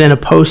that in a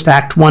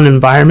post-Act 1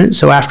 environment,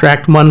 so after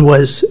Act 1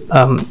 was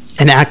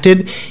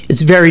enacted,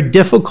 it's very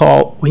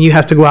difficult when you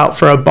have to go out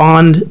for a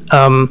bond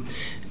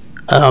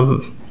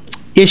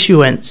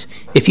issuance.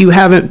 If you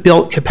haven't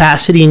built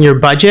capacity in your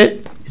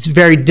budget, it's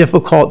very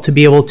difficult to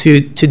be able to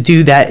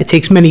do that. It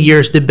takes many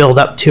years to build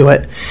up to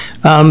it.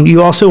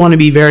 You also want to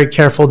be very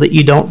careful that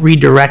you don't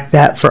redirect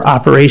that for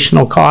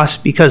operational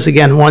costs, because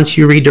again, once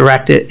you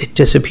redirect it, it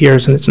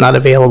disappears and it's not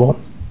available.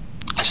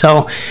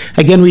 So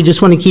again, we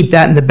just want to keep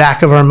that in the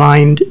back of our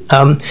mind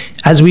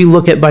as we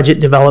look at budget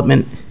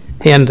development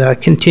and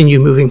continue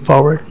moving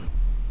forward.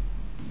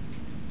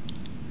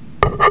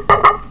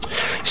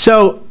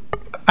 So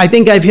I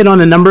think I've hit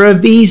on a number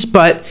of these,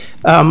 but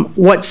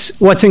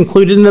what's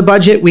included in the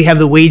budget? We have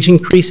the wage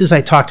increases.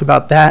 I talked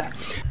about that.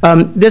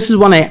 This is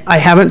one I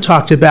haven't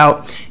talked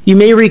about. You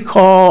may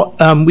recall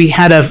we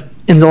had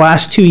in the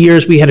last 2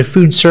 years, we had a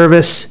food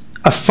service,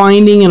 a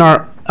finding in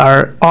our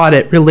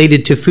audit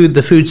related to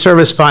the food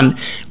service fund,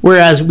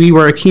 whereas we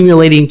were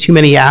accumulating too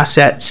many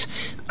assets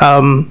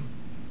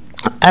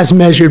as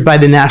measured by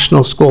the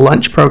National School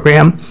Lunch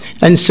Program.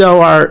 And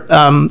so our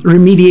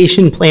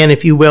remediation plan,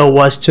 if you will,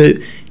 was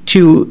to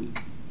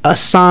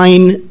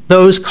assign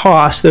those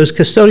costs, those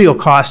custodial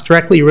costs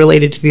directly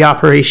related to the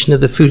operation of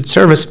the food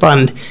service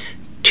fund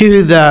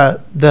to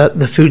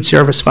the food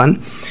service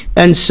fund.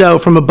 And so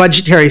from a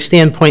budgetary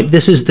standpoint,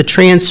 this is the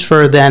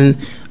transfer then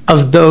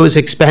of those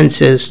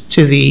expenses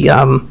to the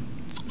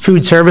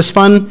food service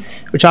fund,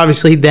 which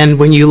obviously then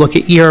when you look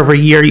at year over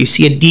year, you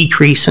see a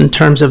decrease in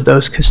terms of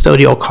those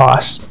custodial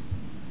costs.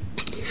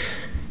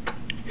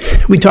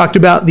 We talked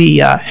about the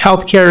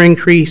healthcare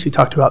increase. We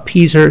talked about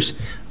PSERS.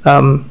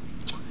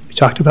 We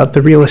talked about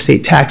the real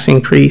estate tax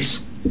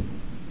increase.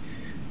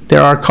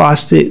 There are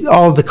costs,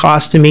 all of the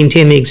costs to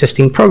maintain the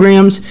existing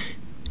programs,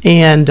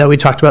 and we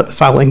talked about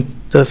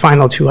the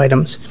final two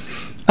items.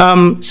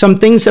 Some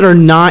things that are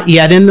not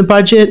yet in the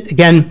budget.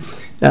 Again,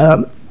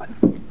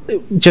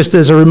 just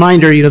as a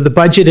reminder, the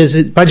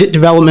budget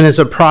development is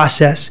a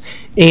process,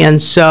 and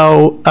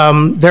so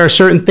there are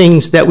certain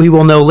things that we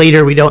will know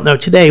later we don't know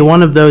today.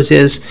 One of those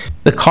is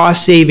the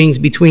cost savings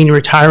between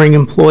retiring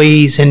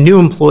employees and new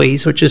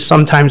employees, which is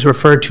sometimes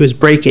referred to as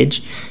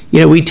breakage.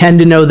 We tend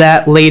to know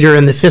that later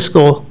in the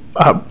fiscal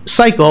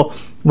cycle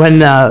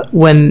when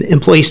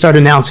employees start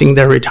announcing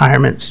their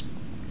retirements.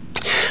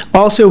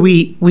 Also,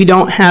 we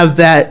don't have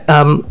that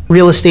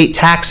real estate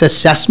tax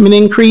assessment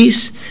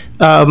increase.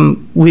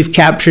 We've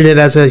captured it,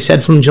 as I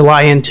said, from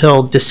July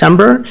until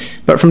December,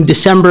 but from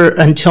December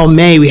until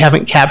May, we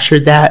haven't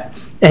captured that.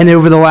 And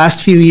over the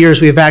last few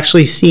years, we've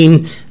actually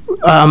seen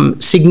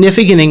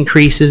significant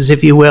increases,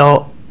 if you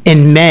will,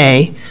 in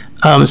May.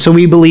 So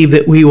we believe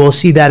that we will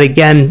see that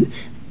again.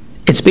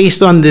 It's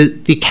based on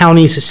the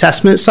county's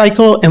assessment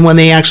cycle, and when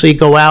they actually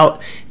go out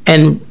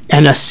and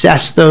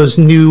assess those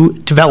new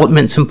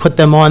developments and put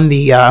them on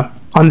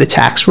the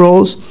tax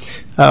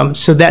rolls.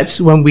 So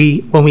that's when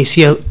we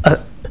see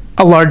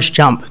a large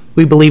jump.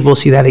 We believe we'll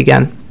see that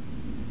again.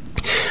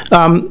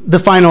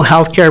 The final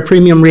healthcare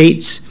premium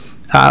rates,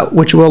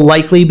 which will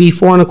likely be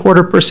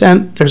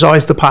 4.25%. There's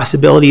always the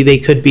possibility they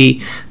could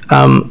be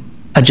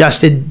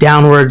adjusted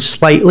downwards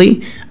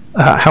slightly.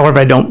 However,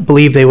 I don't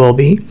believe they will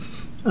be.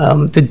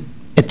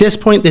 At this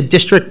point, the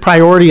district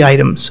priority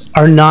items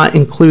are not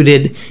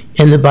included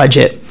in the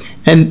budget.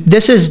 And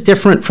this is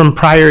different from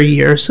prior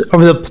years.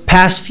 Over the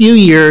past few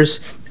years,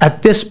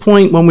 at this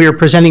point when we were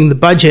presenting the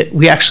budget,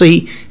 we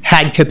actually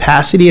had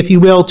capacity, if you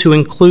will, to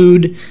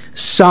include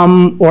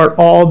some or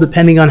all,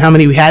 depending on how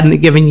many we had in a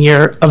given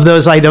year, of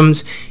those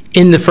items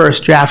in the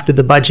first draft of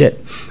the budget.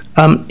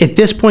 At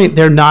this point,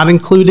 they're not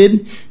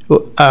included.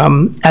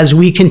 As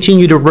we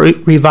continue to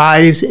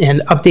revise and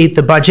update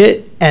the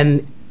budget,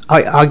 and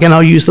again,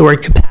 I'll use the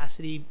word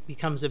capacity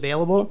becomes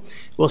available,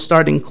 we'll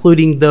start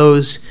including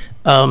those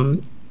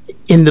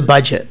in the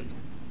budget.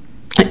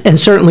 And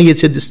certainly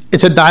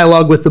it's a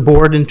dialogue with the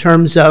board in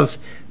terms of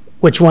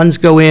which ones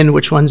go in,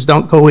 which ones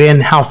don't go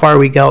in, how far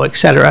we go, et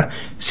cetera.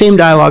 Same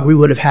dialogue we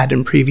would have had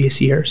in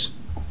previous years.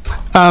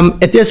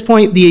 At this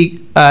point, the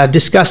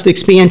discussed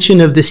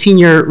expansion of the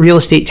senior real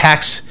estate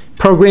tax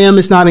program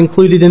is not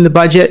included in the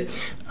budget.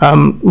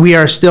 We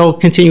are still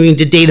continuing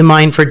to data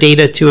mine for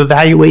data to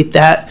evaluate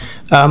that.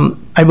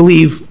 I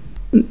believe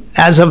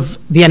as of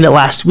the end of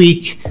last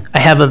week, I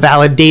have a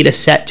valid data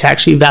set to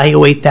actually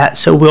evaluate that.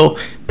 So we'll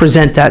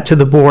present that to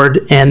the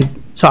board and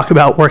talk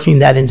about working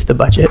that into the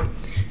budget.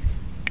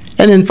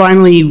 And then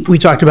finally, we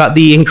talked about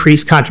the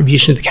increased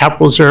contribution to the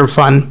capital reserve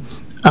fund.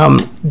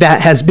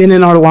 That has been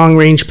in our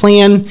long-range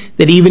plan,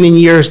 that even in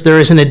years there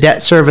isn't a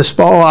debt service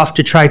fall off,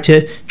 to try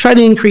to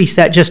increase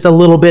that just a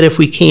little bit if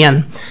we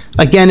can.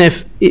 Again,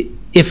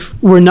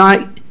 if we're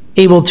not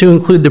able to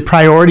include the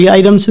priority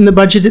items in the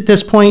budget at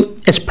this point,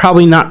 it's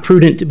probably not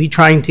prudent to be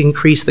trying to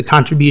increase the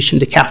contribution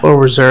to capital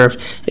reserve.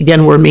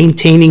 Again, we're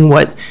maintaining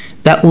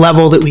that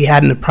level that we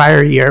had in the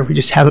prior year. We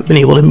just haven't been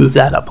able to move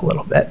that up a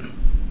little bit.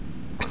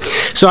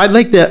 So I'd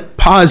like to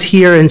pause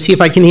here and see if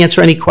I can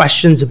answer any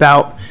questions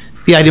about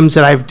the items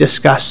that I've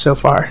discussed so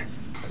far.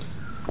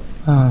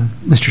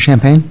 Mr.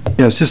 Champagne?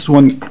 Yes, just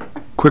one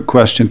quick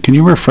question. Can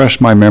you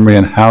refresh my memory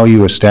on how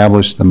you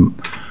established the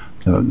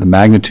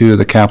magnitude of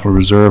the capital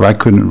reserve? I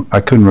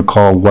couldn't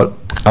recall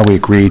how we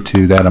agreed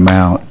to that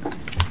amount,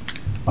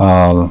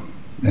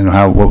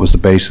 and what was the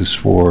basis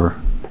for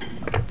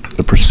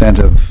the percent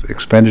of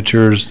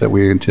expenditures that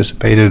we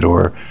anticipated,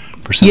 or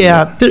percent?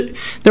 Yeah,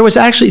 there was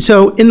actually,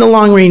 so in the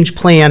long range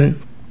plan,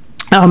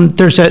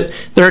 there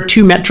are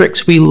two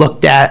metrics we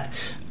looked at.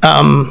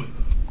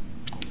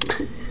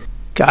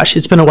 Gosh,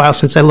 it's been a while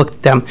since I looked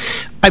at them.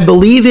 I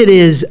believe it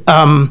is,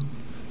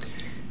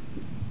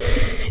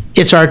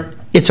 it's our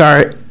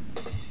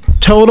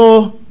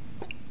total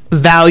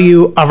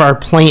value of our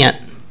plant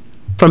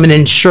from an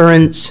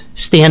insurance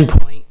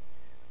standpoint.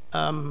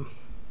 If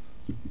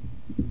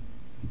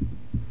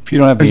you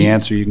don't have the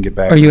answer, you can get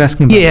back. Are you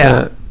asking about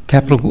Yeah.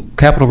 the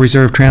capital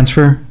reserve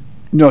transfer?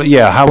 No,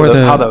 yeah, how Or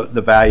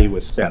the value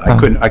was set. I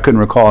couldn't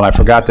recall, and I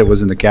forgot that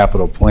was in the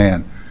capital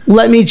plan.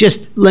 Let me,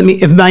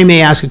 if I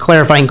may ask a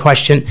clarifying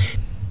question.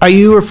 Are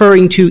you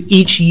referring to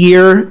each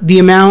year the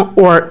amount,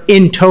 or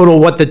in total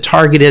what the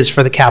target is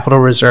for the capital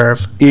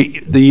reserve?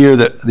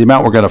 The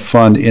amount we're going to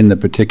fund in the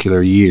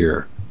particular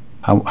year,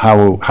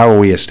 how are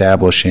we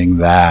establishing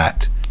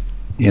that?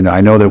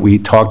 I know that we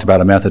talked about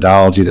a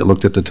methodology that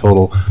looked at the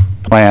total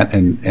plant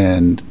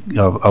and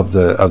of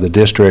the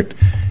district,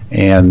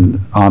 and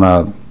on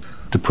a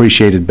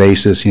depreciated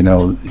basis,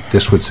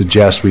 this would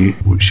suggest we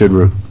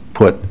should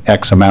put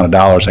X amount of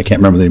dollars. I can't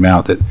remember the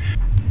amount that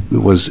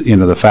was,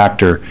 the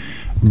factor,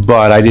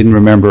 but I didn't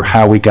remember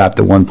how we got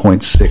the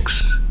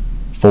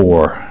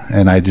 1.64,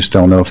 and I just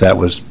don't know if that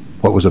was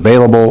what was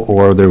available,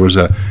 or there was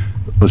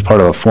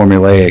part of a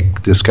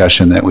formulaic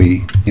discussion that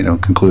we,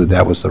 concluded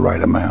that was the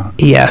right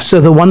amount. Yeah,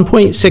 so the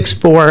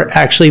 1.64,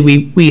 actually,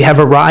 we have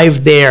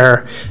arrived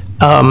there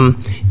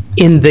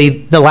in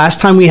the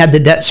last time we had a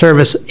debt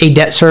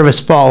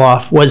service fall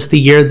off was the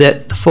year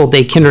that the full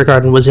day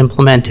kindergarten was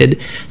implemented.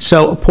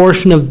 So a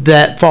portion of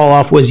that fall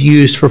off was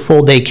used for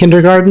full day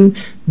kindergarten.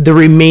 The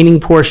remaining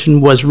portion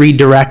was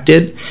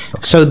redirected.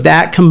 So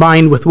that,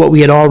 combined with what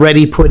we had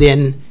already put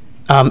in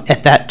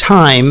at that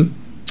time,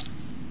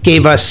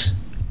 gave us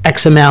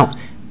X amount.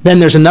 Then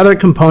there's another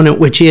component,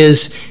 which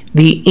is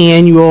the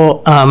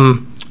annual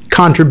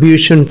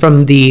contribution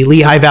from the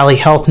Lehigh Valley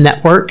Health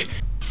Network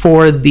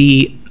for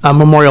the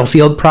Memorial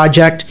Field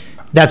project.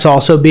 That's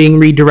also being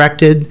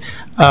redirected,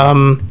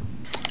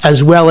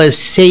 as well as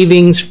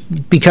savings,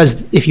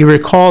 because if you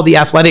recall, the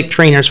athletic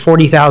trainers,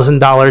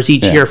 $40,000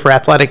 each year for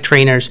athletic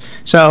trainers.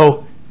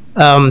 So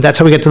that's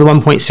how we get to the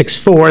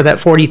 1.64.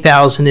 That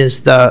 40,000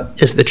 is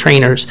the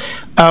trainers.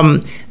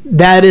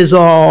 That is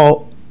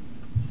all.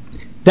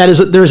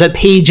 There's a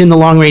page in the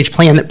long range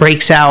plan that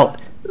breaks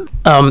out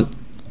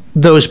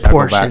those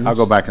portions. I'll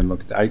go back and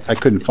look. I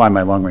couldn't find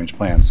my long range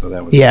plan, so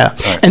that was. Yeah,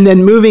 right. And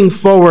then moving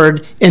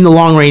forward in the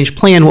long range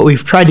plan, what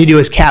we've tried to do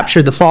is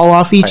capture the fall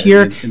off each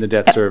year. In the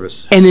debt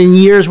service. And in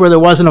years where there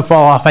wasn't a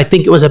fall off, I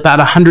think it was about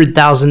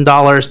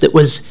 $100,000 that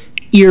was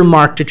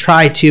earmarked to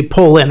try to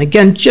pull in,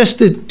 again, just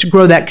to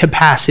grow that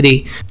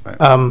capacity,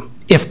 right,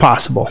 if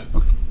possible.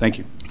 Okay. Thank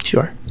you.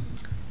 Sure.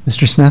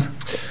 Mr. Smith?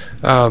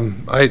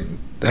 I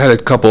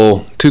had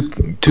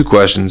two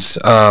questions.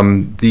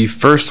 The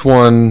first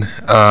one,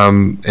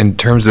 in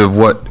terms of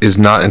what is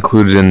not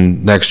included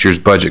in next year's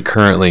budget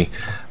currently,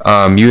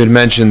 you had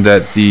mentioned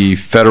that the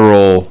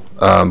federal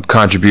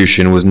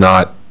contribution was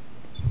not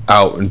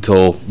out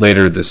until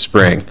later this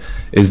spring.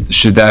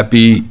 Should that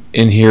be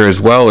in here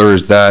as well, or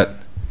is that?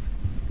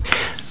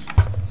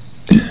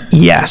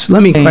 Yes,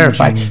 let me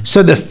clarify.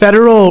 So the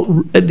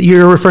federal,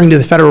 you're referring to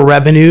the federal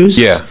revenues?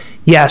 Yeah.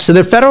 Yeah, so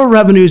the federal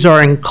revenues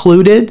are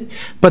included,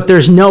 but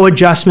there's no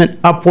adjustment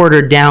upward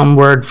or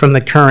downward from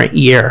the current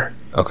year.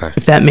 Okay.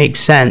 If that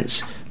makes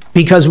sense,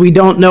 because we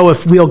don't know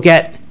if we'll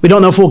get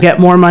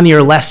more money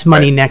or less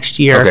money next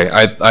year. Okay,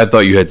 I thought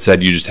you had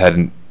said you just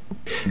hadn't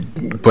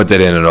put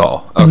that in at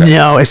all. Okay.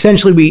 No,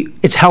 essentially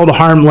it's held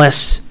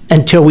harmless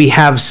until we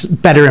have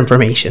better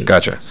information.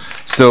 Gotcha.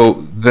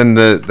 So then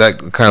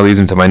that kind of leads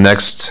into my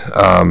next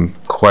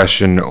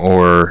question,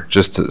 or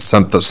just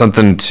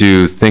something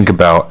to think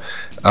about.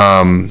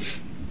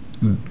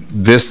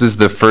 This is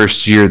the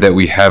first year that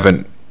we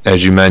haven't,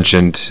 as you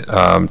mentioned,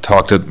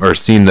 talked or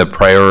seen the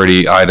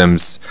priority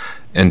items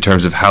in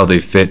terms of how they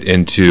fit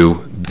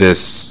into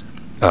this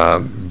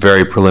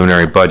very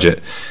preliminary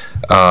budget.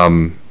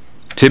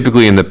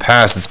 Typically in the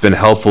past, it's been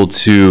helpful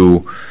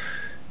to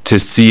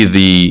see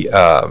the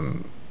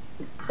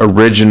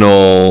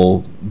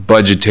original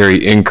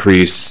budgetary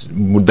increase,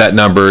 that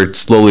number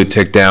slowly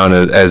tick down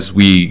as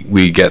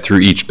we get through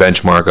each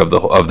benchmark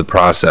of the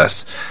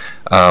process.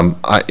 And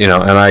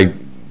I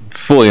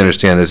fully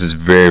understand this is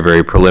very,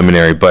 very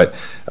preliminary, but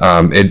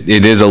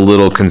it is a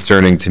little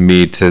concerning to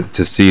me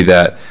to see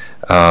that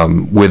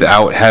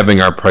without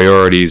having our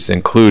priorities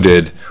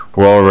included,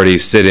 we're already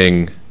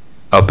sitting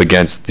up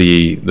against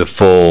the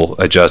full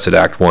adjusted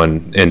Act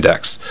 1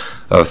 index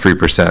of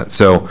 3%.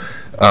 So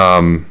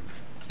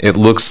it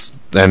looks,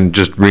 and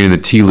just reading the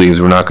tea leaves,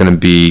 we're not going to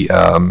be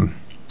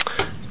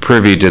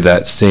privy to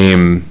that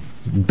same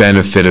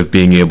benefit of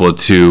being able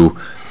to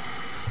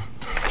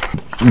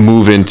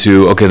move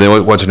into, okay,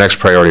 then what's our next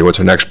priority? What's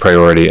our next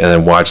priority? And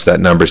then watch that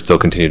number still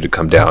continue to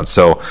come down.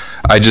 So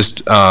I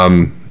just,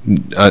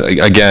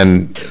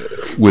 again,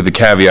 with the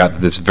caveat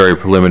that this is very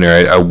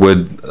preliminary, I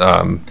would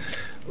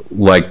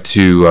like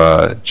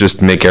to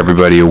just make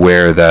everybody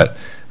aware that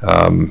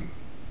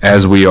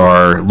as we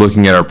are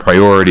looking at our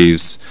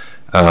priorities,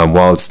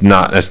 while it's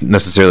not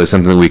necessarily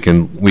something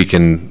that we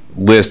can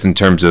list in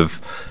terms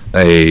of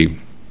a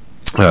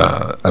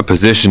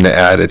position to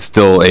add, it's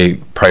still a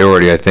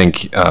priority, I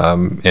think,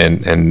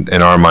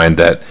 in our mind,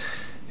 that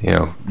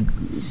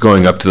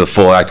going up to the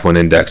full Act 1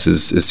 index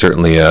is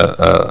certainly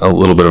a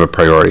little bit of a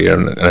priority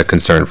and a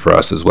concern for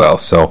us as well.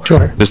 So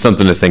Sure. Just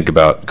something to think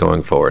about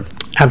going forward.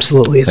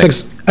 Absolutely.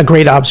 It's a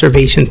great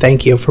observation.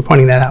 Thank you for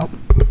pointing that out.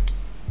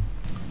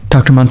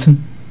 Dr.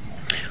 Munson?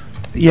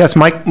 Yes,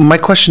 my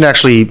question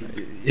actually,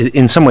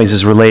 in some ways,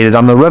 is related.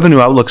 On the revenue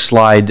outlook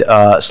slide,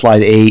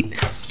 slide 8,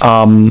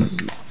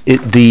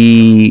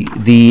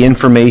 the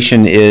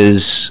information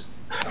is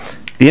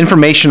the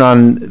information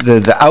on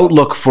the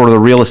outlook for the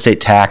real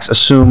estate tax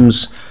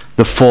assumes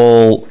the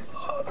full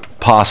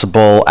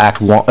possible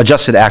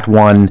adjusted Act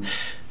 1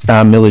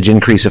 millage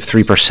increase of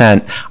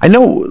 3%. I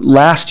know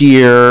last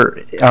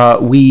year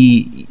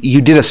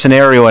you did a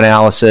scenario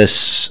analysis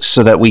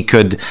so that we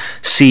could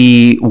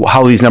see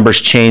how these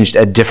numbers changed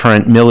at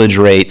different millage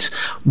rates.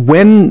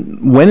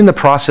 When in the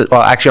process,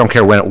 well, actually I don't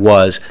care when it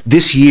was,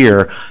 this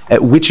year,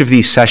 at which of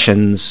these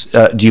sessions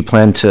do you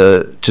plan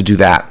to do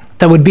that?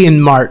 That would be in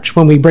March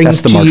when we bring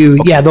That's the to March, you,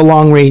 okay. the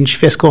long-range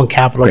fiscal and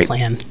capital Great.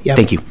 plan. Yep.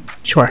 Thank you.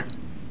 Sure.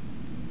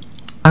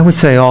 I would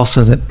say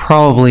also that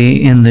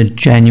probably in the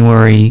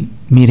January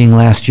meeting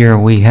last year,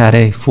 we had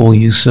a full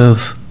use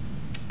of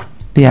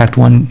the Act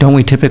 1. Don't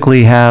we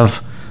typically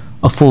have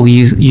a full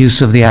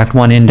use of the Act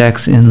 1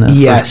 index in the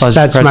Yes, first budget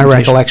that's my presentation?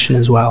 recollection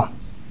as well.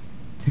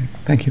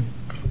 Thank you.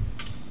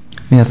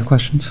 Any other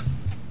questions?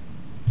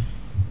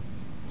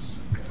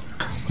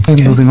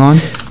 Okay, moving on.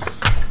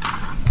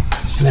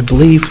 And I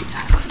believe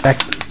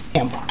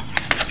Amber.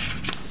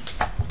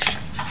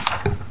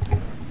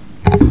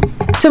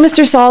 So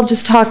Mr. Saul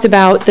just talked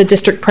about the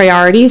district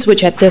priorities,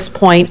 which at this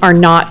point are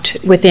not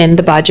within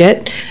the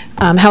budget.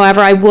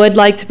 However, I would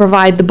like to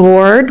provide the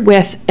board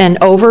with an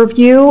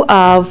overview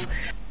of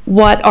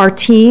what our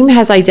team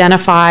has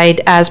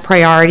identified as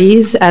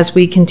priorities as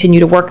we continue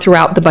to work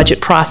throughout the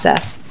budget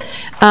process.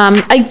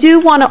 I do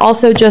want to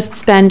also just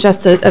spend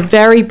just a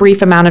very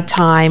brief amount of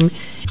time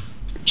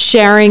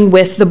sharing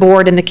with the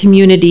board and the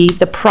community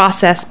the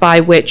process by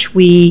which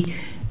we,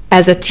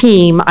 as a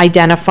team,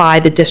 identify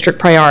the district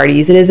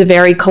priorities. It is a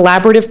very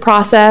collaborative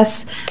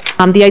process.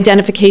 The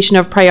identification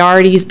of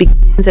priorities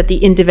begins at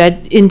the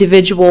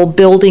individual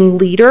building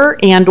leader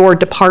and/or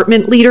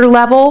department leader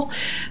level.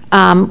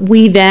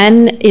 We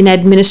then, in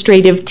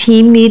administrative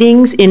team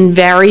meetings in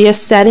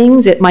various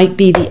settings, it might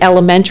be the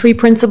elementary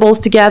principals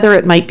together,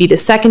 it might be the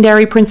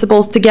secondary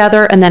principals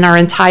together, and then our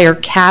entire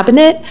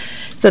cabinet.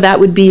 So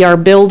that would be our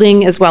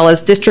building as well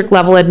as district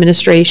level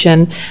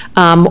administration,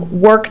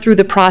 work through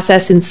the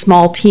process in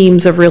small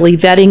teams of really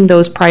vetting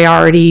those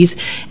priorities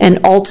and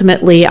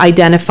ultimately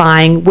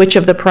identifying which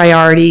of the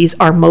priorities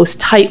are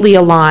most tightly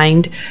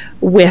aligned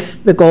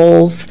with the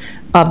goals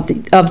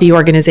of the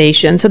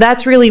organization. So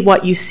that's really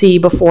what you see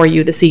before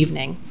you this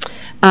evening.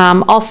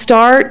 I'll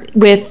start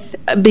with,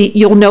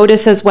 you'll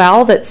notice as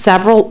well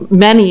that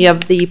many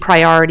of the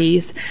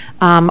priorities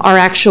are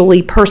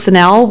actually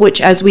personnel,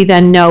 which as we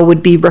then know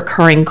would be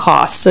recurring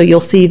costs. So you'll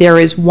see there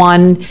is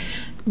one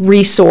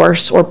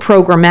resource or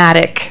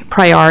programmatic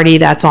priority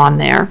that's on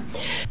there.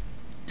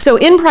 So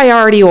in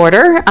priority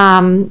order,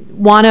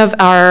 one of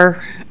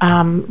our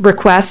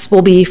requests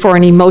will be for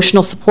an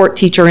emotional support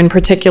teacher, in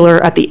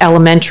particular at the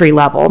elementary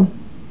level.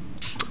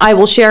 I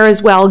will share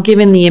as well,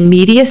 given the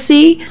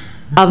immediacy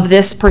of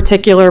this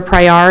particular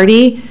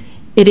priority,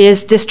 it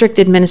is district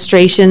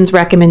administration's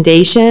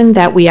recommendation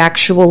that we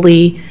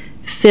actually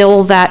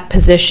fill that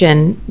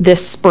position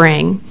this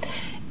spring.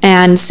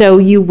 And so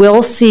you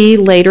will see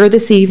later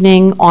this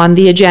evening on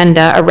the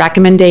agenda a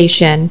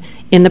recommendation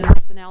in the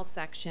personnel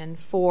section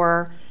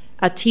for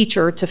a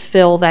teacher to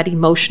fill that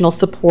emotional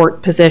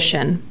support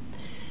position.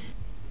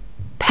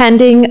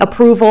 Pending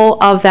approval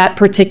of that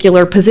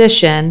particular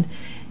position,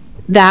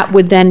 that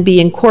would then be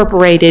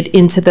incorporated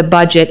into the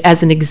budget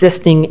as an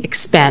existing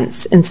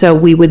expense. And so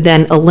we would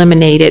then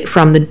eliminate it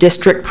from the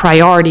district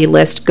priority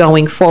list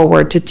going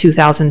forward to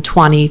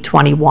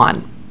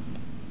 2020-21.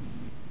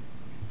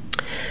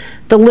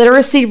 The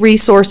literacy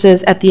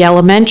resources at the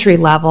elementary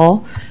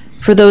level,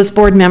 for those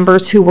board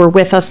members who were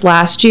with us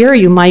last year,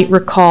 you might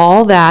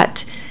recall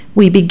that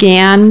we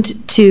began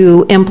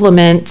to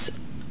implement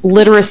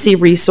literacy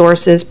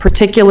resources,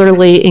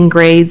 particularly in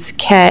grades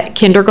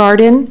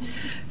kindergarten,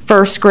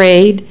 first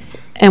grade,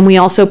 and we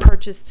also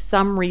purchased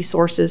some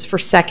resources for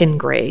second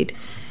grade.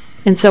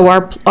 And so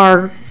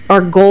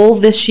our goal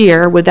this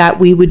year was that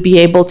we would be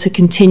able to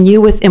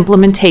continue with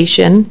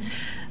implementation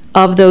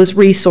of those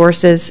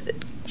resources,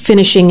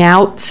 finishing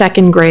out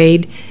second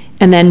grade,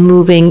 and then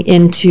moving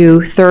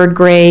into third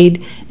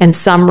grade, and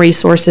some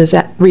resources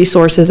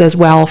as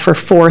well for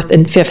fourth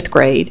and fifth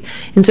grade.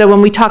 And so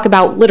when we talk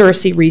about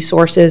literacy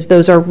resources,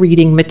 those are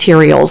reading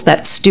materials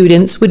that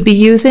students would be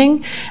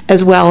using,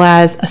 as well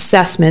as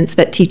assessments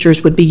that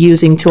teachers would be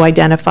using to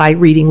identify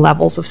reading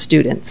levels of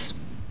students.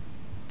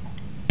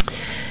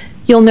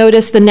 You'll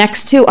notice the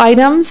next two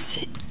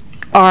items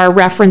are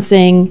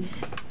referencing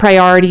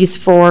priorities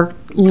for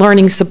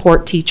learning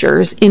support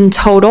teachers. In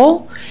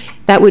total,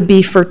 that would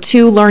be for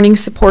 2 learning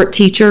support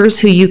teachers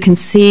who you can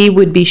see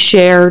would be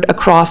shared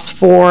across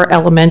 4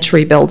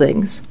 elementary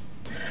buildings.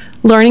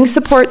 Learning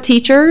support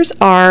teachers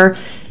are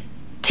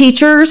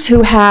teachers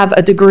who have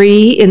a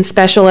degree in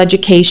special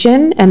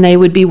education, and they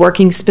would be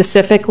working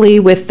specifically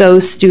with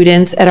those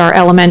students at our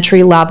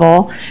elementary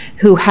level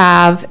who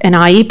have an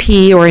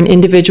IEP or an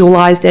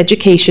individualized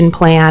education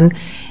plan,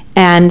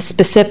 and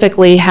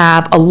specifically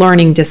have a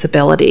learning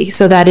disability.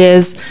 So that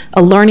is,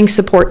 a learning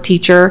support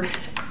teacher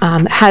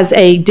has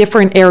a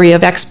different area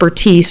of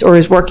expertise or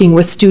is working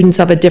with students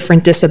of a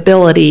different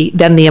disability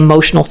than the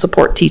emotional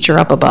support teacher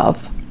up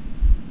above.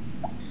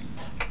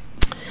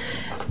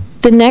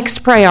 The next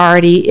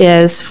priority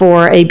is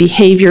for a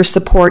behavior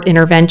support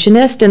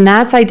interventionist, and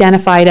that's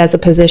identified as a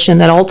position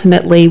that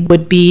ultimately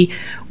would be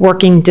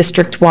working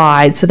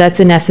district-wide. So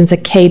that's in essence a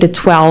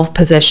K-12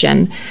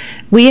 position.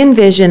 We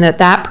envision that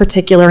that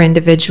particular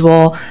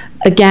individual,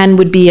 again,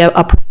 would be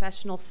a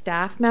professional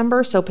staff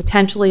member, so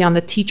potentially on the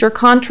teacher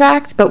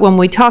contract. But when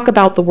we talk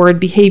about the word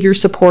behavior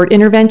support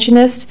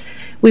interventionist,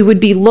 we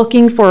would be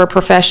looking for a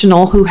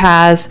professional who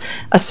has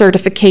a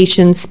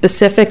certification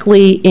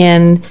specifically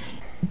in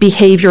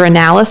behavior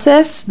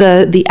analysis.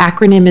 The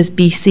acronym is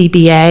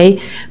BCBA,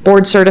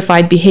 Board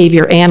Certified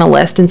Behavior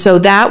Analyst. And so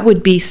that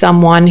would be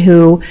someone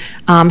who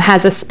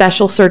has a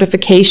special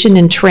certification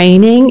and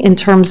training in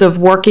terms of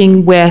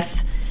working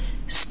with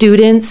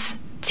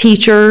students,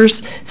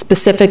 teachers,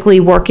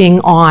 specifically working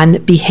on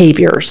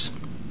behaviors.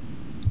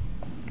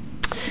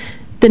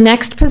 The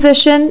next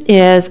position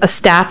is a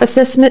staff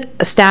assistant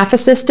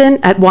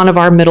at one of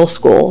our middle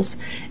schools.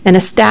 And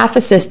a staff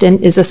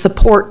assistant is a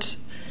support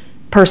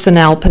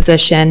personnel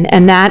position,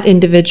 and that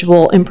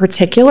individual in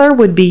particular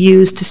would be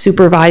used to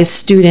supervise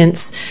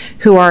students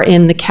who are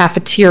in the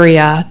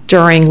cafeteria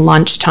during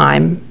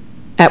lunchtime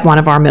at one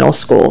of our middle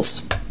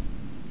schools.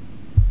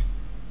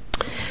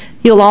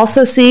 You'll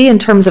also see, in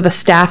terms of a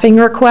staffing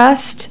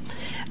request,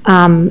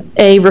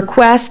 a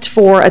request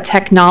for a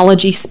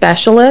technology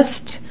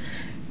specialist.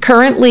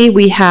 Currently,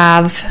 we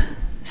have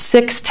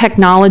 6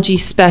 technology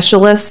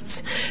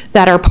specialists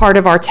that are part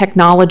of our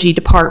technology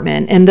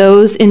department, and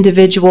those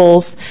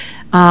individuals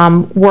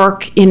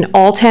work in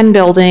all 10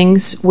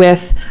 buildings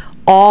with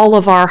all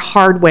of our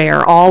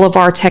hardware, all of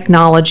our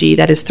technology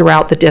that is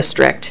throughout the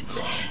district,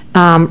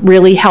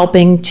 really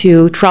helping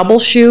to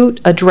troubleshoot,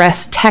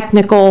 address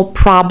technical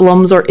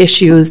problems or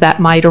issues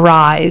that might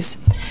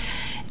arise.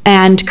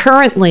 And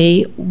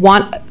currently,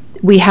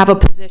 we have a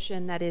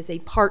position that is a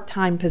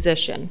part-time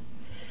position.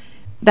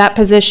 That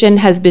position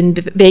has been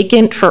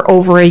vacant for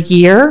over a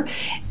year,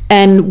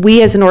 and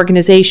we as an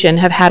organization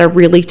have had a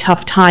really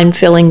tough time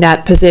filling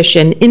that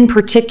position, in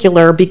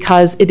particular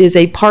because it is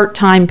a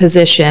part-time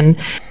position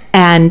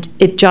and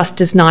it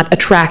just is not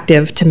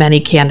attractive to many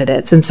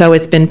candidates. And so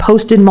it's been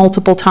posted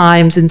multiple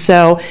times. And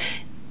so,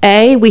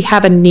 we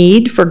have a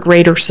need for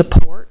greater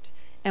support,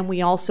 and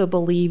we also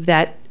believe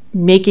that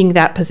making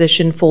that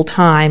position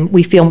full-time,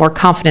 we feel more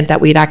confident that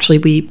we'd actually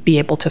be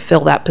able to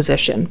fill that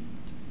position.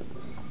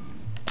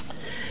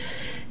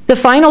 The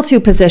final 2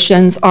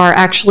 positions are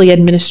actually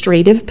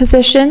administrative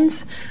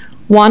positions,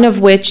 one of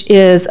which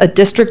is a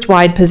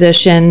district-wide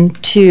position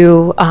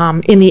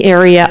in the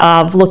area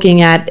of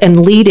looking at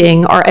and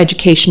leading our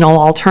educational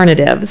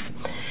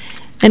alternatives.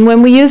 And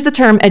when we use the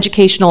term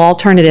educational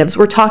alternatives,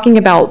 we're talking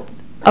about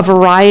a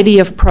variety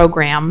of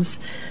programs,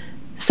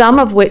 some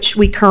of which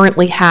we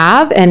currently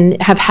have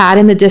and have had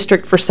in the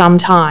district for some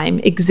time.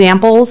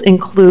 Examples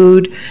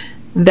include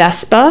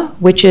VESPA,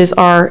 which is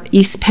our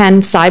East Penn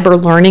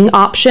Cyber Learning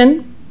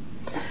option.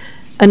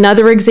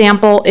 Another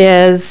example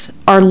is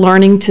our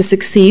Learning to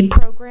Succeed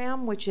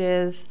program, which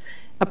is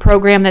a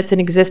program that's in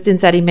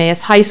existence at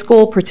Emmaus High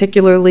School,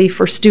 particularly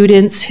for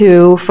students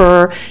who,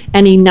 for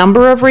any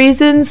number of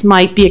reasons,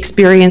 might be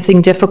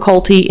experiencing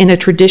difficulty in a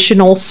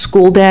traditional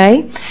school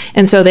day.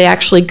 And so they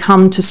actually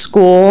come to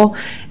school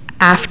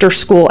after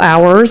school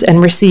hours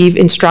and receive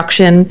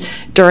instruction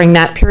during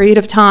that period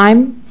of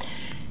time.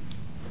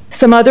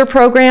 Some other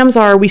programs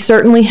are, we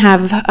certainly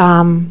have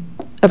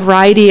a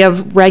variety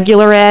of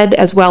regular ed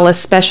as well as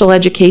special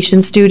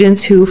education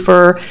students who,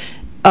 for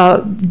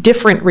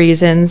different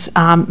reasons,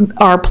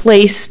 are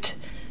placed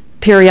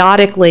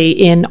periodically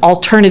in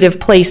alternative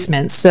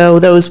placements. So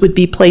those would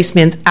be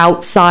placements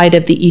outside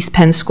of the East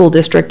Penn School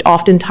District,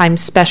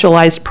 oftentimes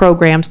specialized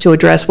programs to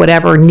address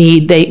whatever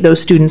need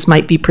those students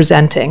might be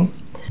presenting.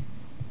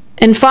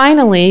 And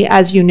finally,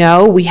 as you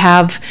know, we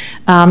have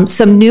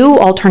some new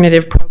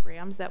alternative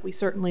programs that we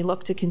certainly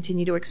look to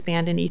continue to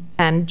expand in East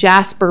Penn,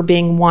 Jasper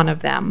being one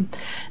of them.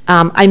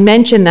 I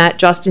mentioned that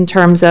just in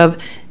terms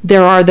of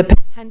there are the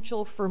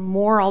potential for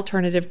more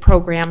alternative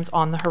programs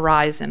on the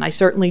horizon. I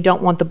certainly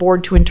don't want the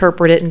board to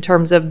interpret it in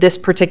terms of this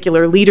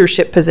particular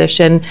leadership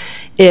position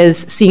is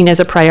seen as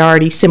a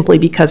priority simply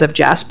because of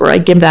Jasper. I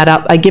give that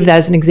up. I give that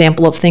as an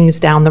example of things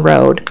down the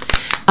road.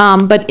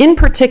 But in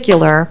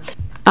particular,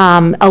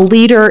 a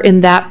leader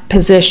in that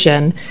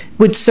position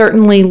would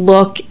certainly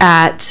look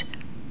at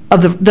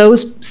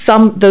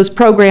those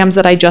programs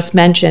that I just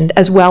mentioned,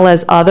 as well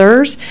as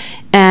others,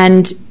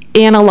 and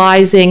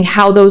analyzing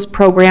how those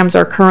programs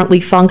are currently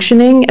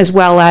functioning, as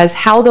well as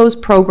how those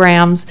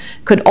programs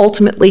could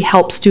ultimately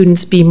help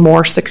students be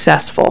more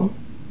successful.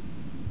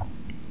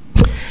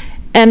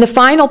 And the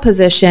final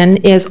position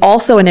is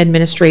also an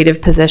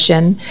administrative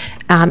position,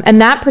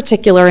 and that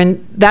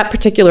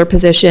particular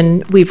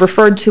position, we've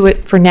referred to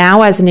it for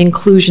now as an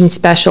inclusion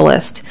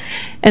specialist.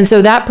 And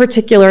so that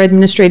particular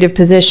administrative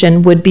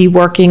position would be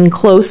working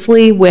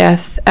closely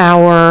with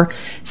our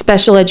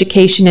special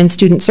education and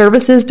student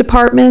services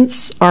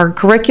departments, our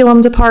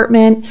curriculum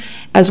department,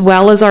 as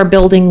well as our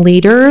building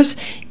leaders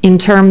in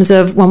terms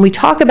of when we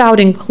talk about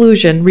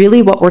inclusion,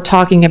 really what we're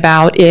talking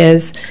about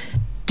is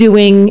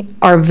doing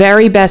our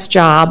very best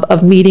job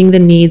of meeting the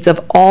needs of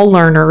all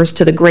learners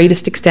to the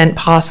greatest extent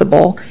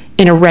possible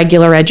in a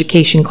regular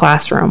education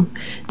classroom.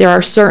 There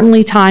are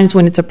certainly times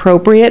when it's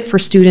appropriate for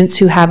students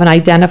who have an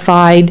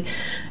identified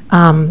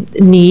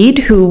need,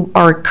 who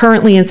are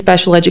currently in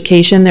special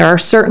education. There are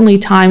certainly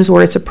times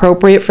where it's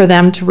appropriate for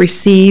them to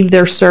receive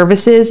their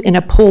services in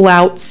a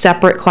pull-out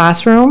separate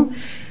classroom.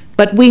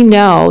 But we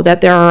know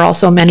that there are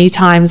also many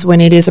times when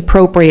it is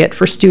appropriate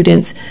for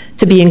students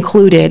to be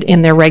included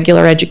in their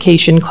regular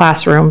education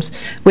classrooms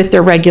with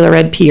their regular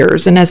ed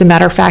peers. And as a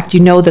matter of fact, you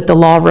know that the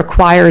law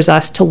requires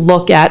us to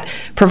look at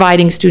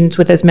providing students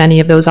with as many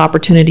of those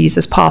opportunities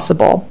as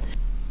possible.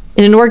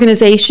 In an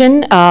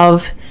organization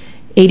of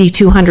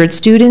 8,200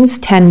 students,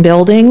 10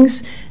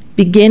 buildings,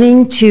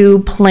 beginning to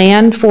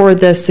plan for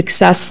the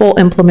successful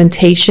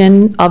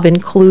implementation of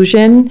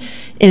inclusion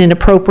in an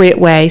appropriate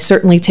way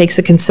certainly takes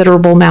a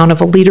considerable amount of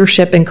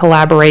leadership and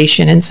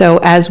collaboration. And so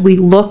as we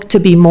look to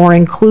be more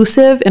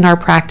inclusive in our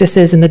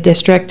practices in the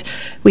district,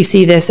 we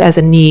see this as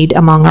a need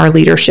among our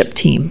leadership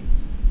team.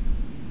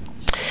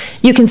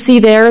 You can see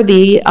there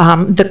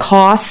the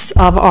costs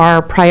of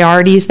our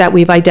priorities that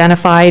we've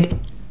identified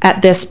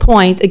at this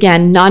point,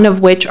 again, none of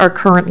which are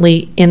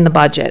currently in the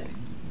budget.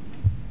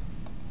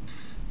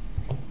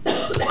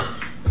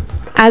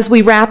 As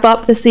we wrap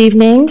up this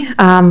evening,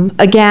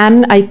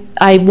 again,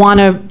 I want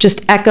to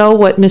just echo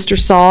what Mr.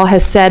 Saul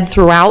has said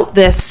throughout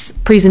this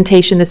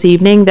presentation this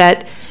evening,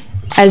 that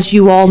as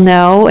you all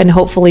know and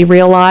hopefully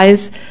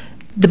realize,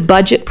 the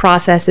budget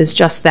process is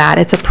just that.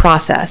 It's a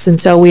process. And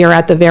so we are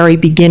at the very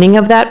beginning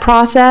of that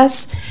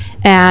process.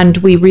 And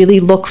we really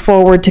look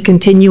forward to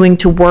continuing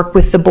to work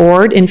with the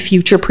board in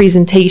future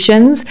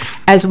presentations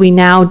as we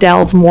now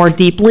delve more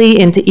deeply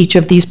into each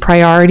of these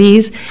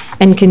priorities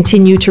and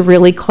continue to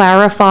really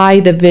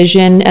clarify the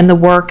vision and the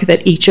work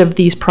that each of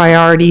these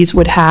priorities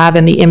would have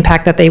and the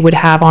impact that they would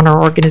have on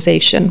our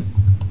organization.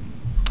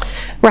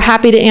 We're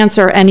happy to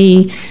answer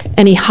any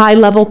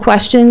high-level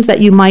questions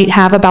that you might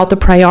have about the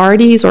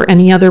priorities or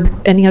any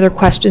other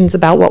questions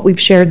about what we've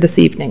shared this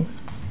evening.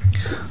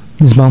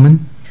 Ms.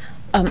 Bowman?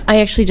 I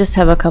actually just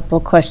have a couple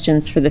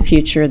questions for the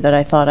future that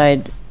I thought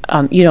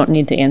you don't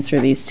need to answer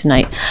these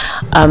tonight.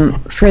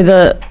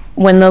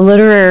 When the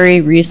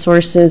literary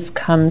resources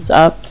comes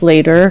up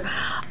later,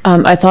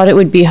 I thought it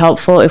would be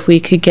helpful if we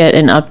could get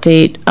an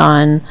update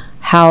on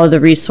how the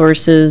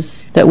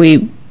resources that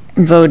we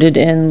voted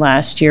in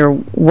last year,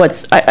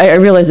 I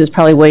realize it's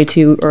probably way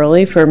too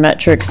early for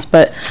metrics,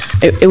 but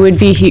it would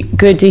be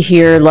good to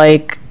hear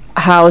like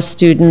how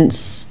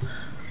students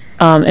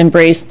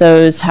embrace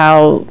those,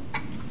 how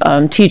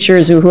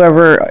teachers or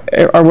whoever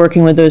are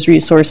working with those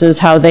resources,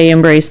 how they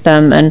embrace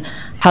them and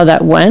how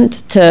that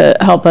went, to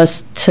help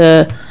us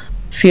to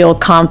feel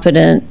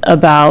confident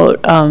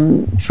about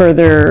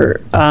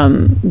further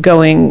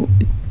going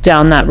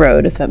down that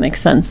road, if that makes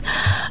sense.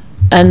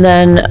 And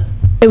then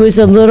it was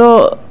a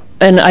little,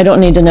 and I don't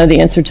need to know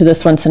the answer to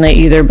this one tonight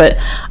either, but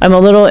I'm a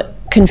little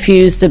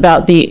confused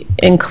about the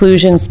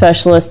inclusion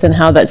specialist and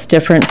how that's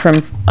different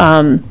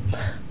from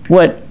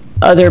what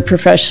other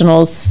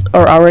professionals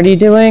are already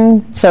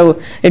doing. So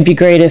it'd be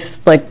great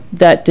if like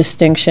that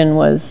distinction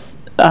was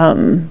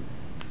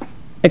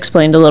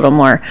explained a little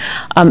more.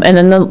 And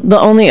then the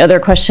only other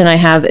question I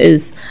have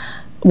is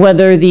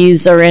whether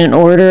these are in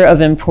order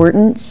of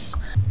importance,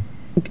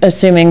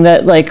 assuming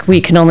that like we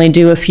can only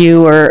do a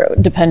few, or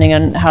depending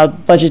on how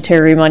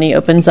budgetary money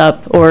opens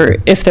up, or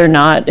if they're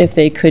not, if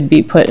they could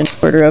be put in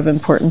order of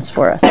importance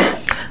for us.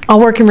 I'll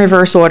work in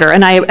reverse order,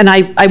 and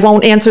I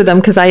won't answer them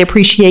because I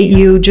appreciate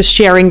you just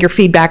sharing your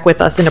feedback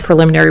with us in a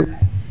preliminary.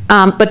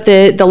 But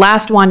the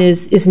last one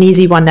is an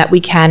easy one that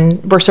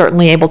we're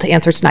certainly able to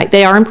answer tonight.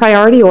 They are in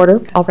priority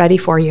order already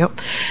for you.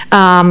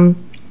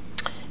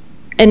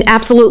 And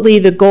absolutely,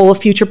 the goal of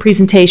future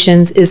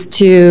presentations is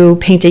to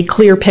paint a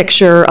clear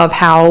picture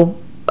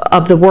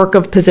of the work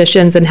of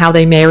positions and how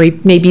they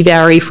maybe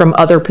vary from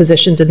other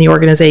positions in the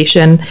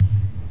organization.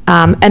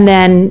 And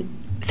then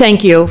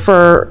thank you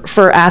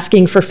for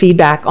asking for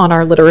feedback on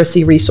our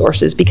literacy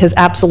resources, because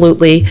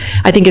absolutely,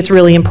 I think it's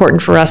really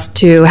important for us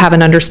to have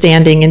an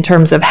understanding in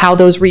terms of how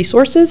those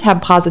resources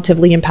have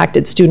positively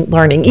impacted student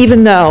learning,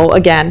 even though,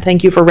 again,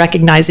 thank you for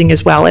recognizing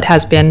as well, it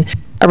has been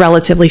a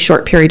relatively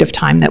short period of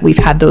time that we've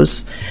had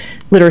those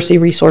literacy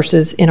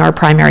resources in our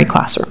primary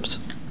classrooms.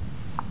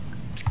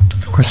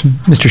 Question,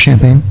 Mr.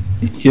 Champagne?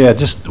 Yeah,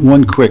 just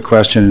one quick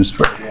question, is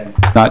for,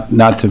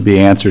 not to be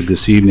answered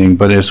this evening,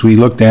 but as we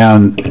look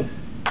down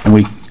and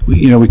we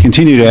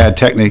continue to add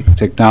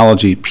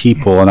technology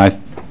people, and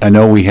I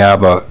know we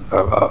have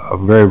a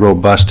very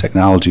robust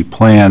technology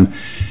plan,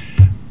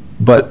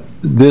 but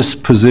this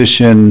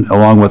position,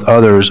 along with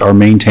others, are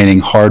maintaining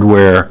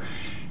hardware.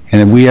 And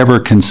have we ever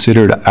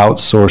considered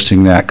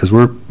outsourcing that? Because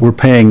we're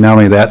paying not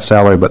only that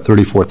salary, but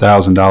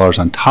 $34,000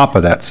 on top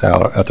of that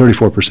salary,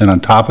 34% on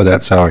top of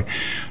that salary.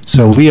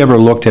 So have we ever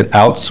looked at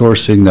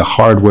outsourcing the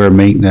hardware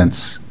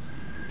maintenance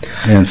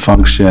and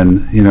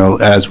function?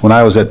 As when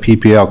I was at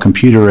PPL,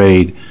 Computer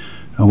Aid,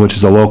 which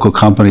is a local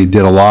company,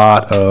 did a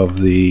lot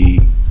of the,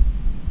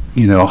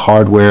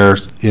 hardware,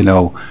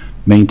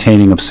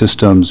 maintaining of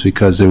systems,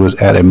 because it was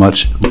at a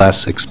much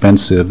less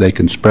expensive. They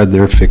can spread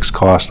their fixed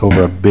cost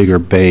over a bigger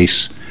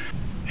base.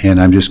 And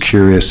I'm just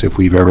curious if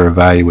we've ever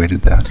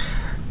evaluated that.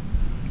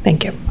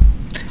 Thank you.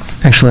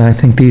 Actually, I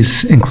think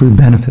these include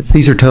benefits.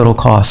 These are total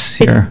costs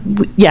here.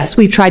 Yes,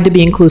 we've tried to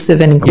be inclusive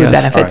and include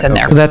benefits in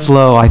there. Well, that's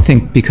low, I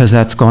think, because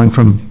that's going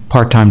from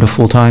part-time to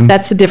full-time.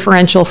 That's the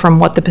differential from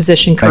what the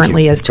position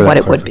currently is to what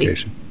it would be.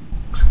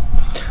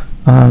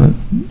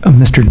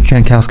 Mr.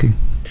 Jankowski.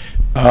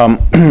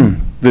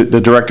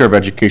 The Director of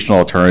Educational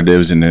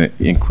Alternatives and the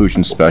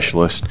Inclusion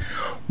Specialist,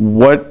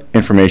 what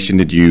information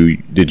did you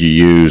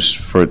use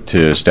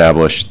to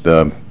establish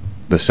the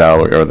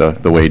salary or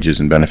the wages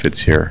and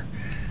benefits here?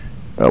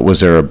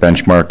 Was there a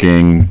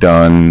benchmarking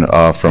done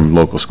from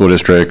local school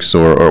districts,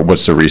 or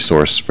what's the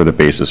resource for the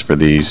basis for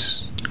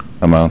these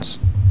amounts?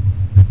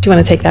 Do you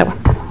want to take that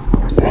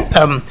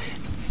one?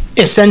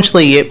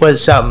 Essentially, it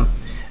was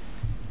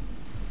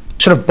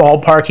sort of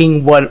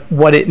ballparking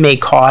what it may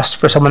cost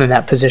for someone in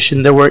that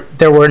position. There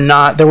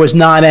was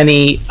not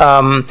any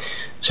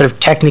sort of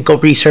technical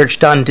research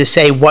done to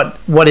say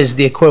what is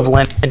the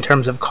equivalent in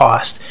terms of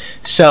cost.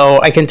 So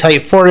I can tell you,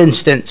 for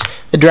instance,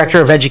 the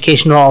Director of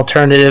Educational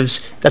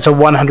Alternatives, that's a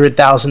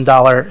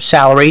 $100,000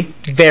 salary,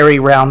 very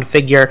round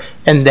figure,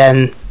 and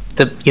then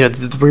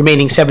the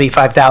remaining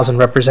 $75,000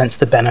 represents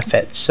the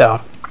benefits.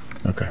 So.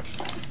 Okay,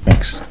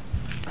 thanks.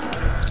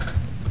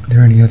 Are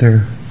there any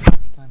other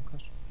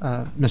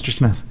Mr.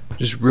 Smith?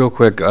 Just real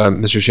quick,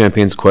 Mr.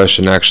 Champagne's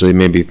question actually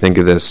made me think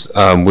of this.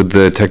 With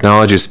the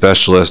technology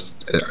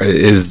specialist,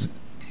 is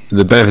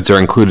the benefits are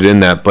included in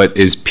that, but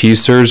is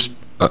PSER's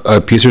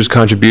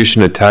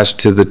contribution attached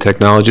to the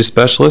technology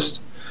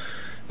specialist?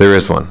 There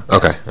is one.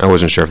 Okay, I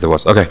wasn't sure if there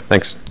was. Okay,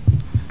 thanks.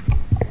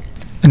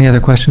 Any other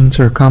questions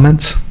or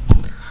comments?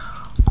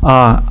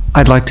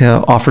 I'd like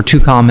to offer two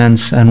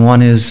comments, and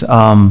one is,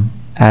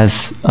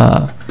 as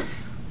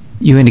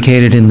you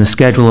indicated in the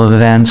schedule of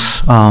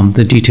events,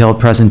 the detailed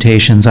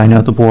presentations. I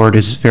know the board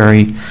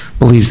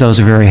believes those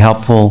are very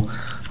helpful.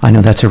 I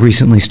know that's a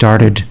recently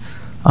started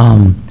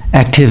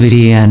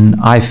activity, and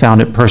I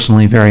found it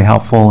personally very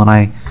helpful, and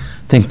I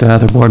think the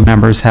other board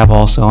members have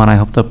also, and I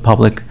hope the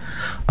public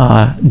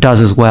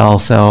does as well.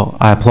 So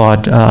I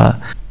applaud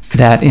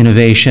that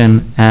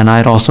innovation, and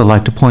I'd also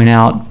like to point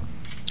out,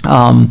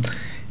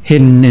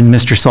 hidden in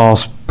Mr.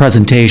 Saul's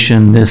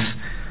presentation, this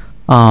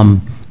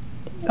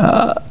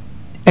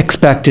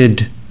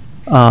expected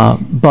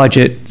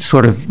budget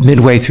sort of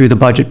midway through the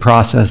budget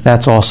process.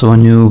 That's also a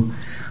new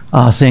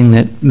thing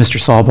that Mr.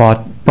 Saul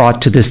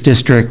brought to this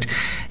district.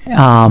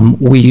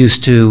 We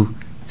used to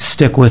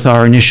stick with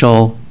our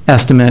initial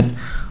estimate,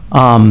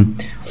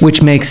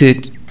 which makes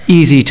it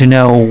easy to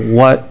know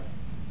what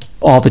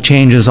all the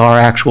changes are,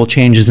 actual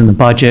changes in the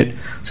budget.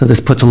 So this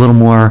puts a little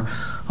more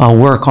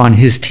work on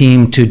his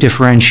team to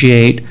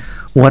differentiate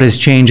what is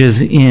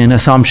changes in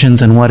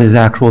assumptions and what is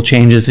actual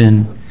changes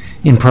in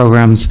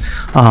programs,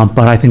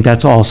 but I think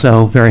that's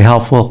also very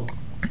helpful,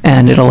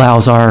 and it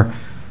allows our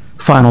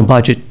final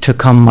budget to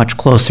come much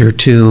closer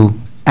to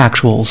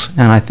actuals,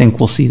 and I think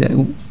we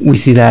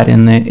see that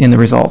in the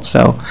results.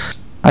 So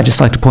I'd just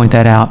like to point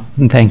that out,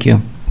 and thank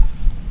you.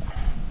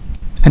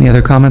 Any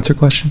other comments or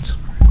questions?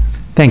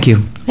 Thank you.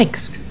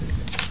 Thanks.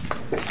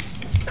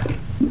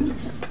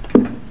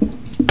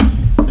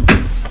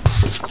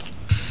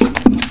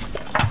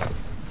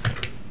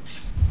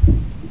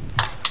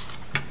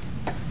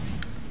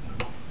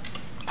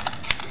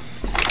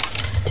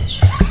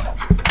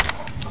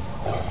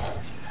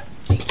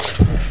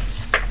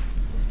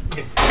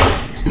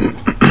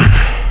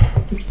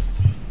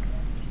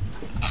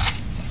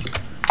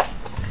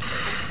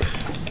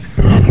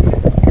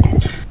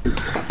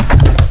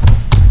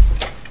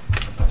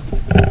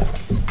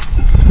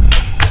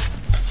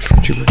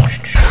 you.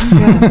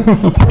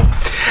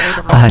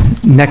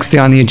 Next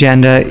on the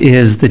agenda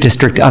is the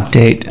district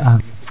update.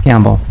 Mrs.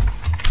 Campbell.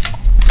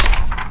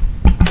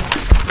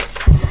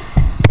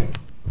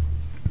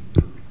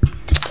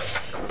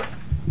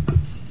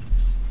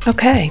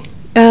 Okay.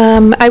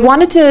 I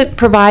wanted to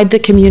provide the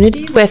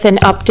community with an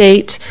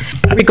update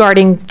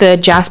regarding the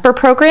Jasper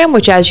program,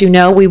 which, as you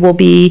know, we will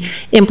be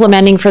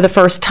implementing for the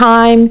first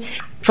time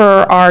for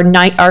our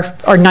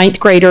ninth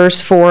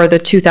graders for the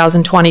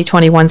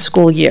 2020-21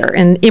 school year.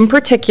 And in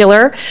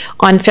particular,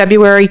 on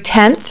February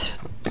 10th,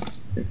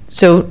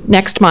 so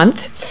next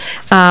month,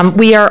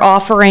 we are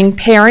offering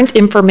parent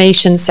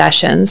information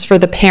sessions for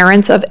the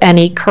parents of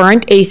any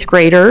current 8th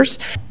graders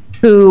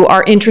who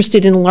are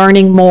interested in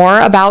learning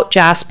more about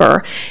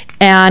Jasper.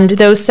 And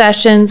those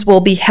sessions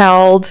will be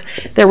held,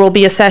 there will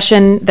be a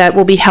session that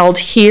will be held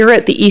here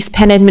at the East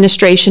Penn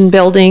Administration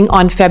Building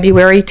on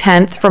February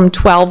 10th from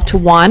 12 to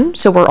 1.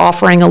 So we're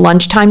offering a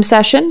lunchtime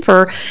session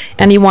for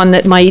anyone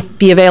that might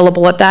be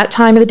available at that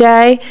time of the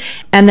day.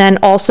 And then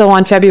also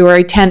on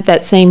February 10th,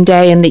 that same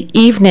day in the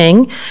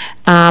evening,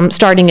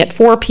 starting at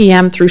 4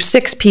 p.m. through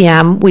 6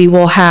 p.m., we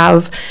will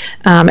have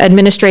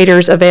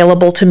administrators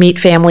available to meet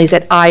families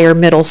at Eyre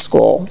Middle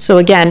School. So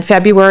again,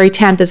 February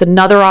 10th is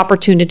another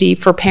opportunity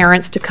for parents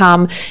to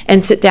come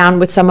and sit down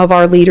with some of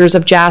our leaders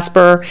of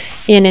Jasper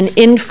in an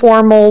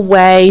informal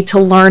way to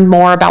learn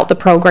more about the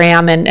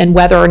program and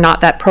whether or not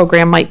that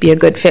program might be a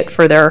good fit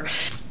for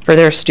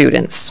their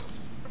students.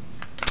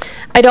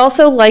 I'd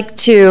also like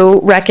to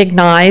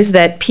recognize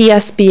that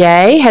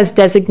PSBA has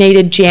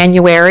designated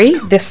January,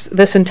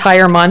 this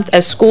entire month,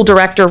 as School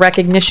Director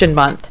Recognition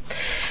Month.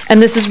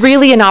 And this is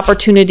really an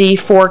opportunity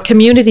for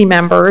community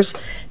members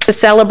to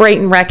celebrate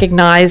and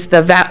recognize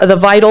the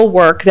vital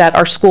work that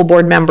our school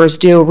board members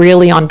do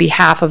really on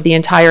behalf of the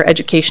entire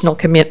educational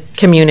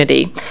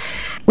community.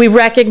 We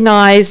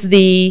recognize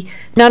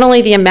not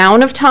only the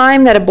amount of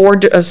time that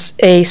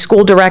a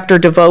school director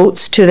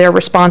devotes to their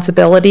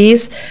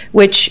responsibilities,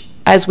 which,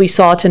 as we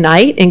saw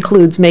tonight,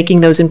 includes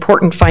making those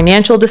important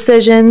financial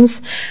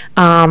decisions,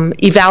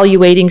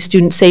 evaluating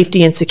student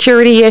safety and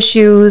security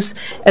issues,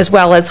 as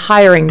well as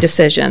hiring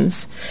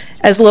decisions.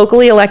 As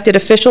locally elected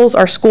officials,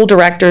 our school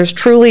directors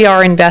truly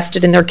are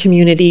invested in their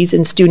communities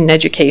and student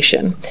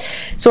education.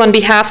 So on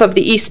behalf of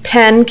the East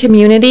Penn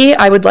community,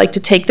 I would like to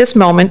take this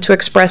moment to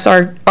express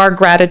our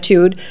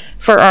gratitude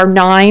for our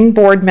 9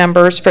 board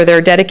members for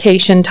their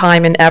dedication,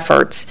 time, and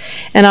efforts.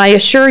 And I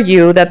assure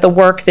you that the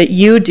work that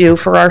you do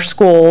for our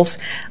schools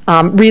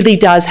really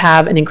does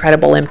have an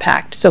incredible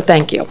impact. So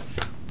thank you.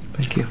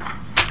 Thank you.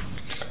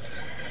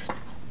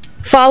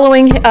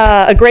 Following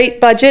a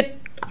great budget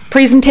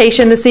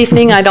presentation this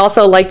evening, I'd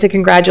also like to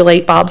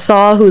congratulate Bob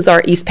Saw, who's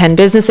our East Penn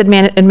Business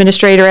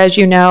Administrator, as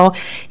you know.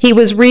 He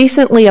was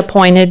recently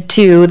appointed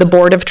to the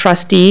Board of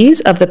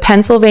Trustees of the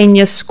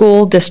Pennsylvania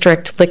School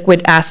District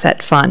Liquid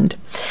Asset Fund.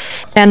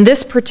 And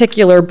this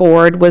particular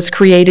board was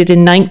created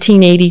in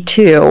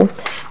 1982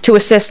 to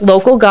assist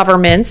local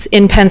governments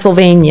in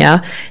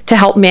Pennsylvania to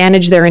help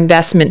manage their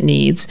investment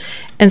needs.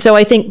 And so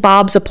I think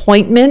Bob's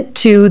appointment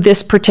to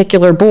this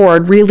particular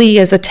board really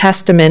is a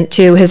testament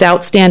to his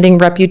outstanding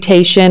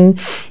reputation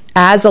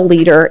as a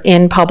leader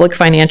in public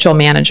financial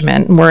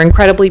management. And we're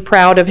incredibly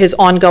proud of his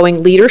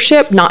ongoing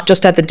leadership, not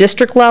just at the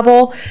district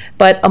level,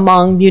 but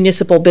among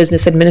municipal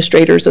business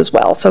administrators as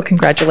well. So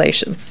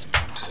congratulations.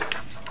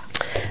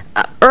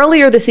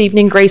 Earlier this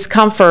evening, Grace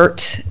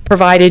Comfort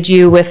provided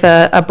you with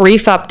a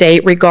brief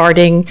update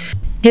regarding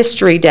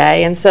History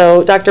Day. And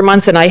so, Dr.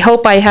 Munson, I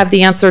hope I have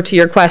the answer to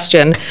your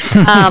question.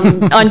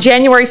 On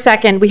January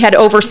 2nd, we had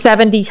over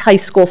 70 high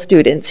school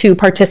students who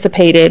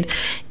participated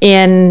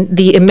in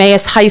the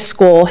Emmaus High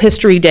School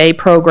History Day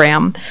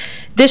program.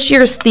 This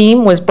year's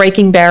theme was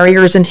Breaking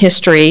Barriers in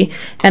History,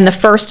 and the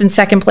first and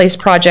second place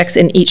projects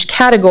in each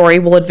category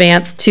will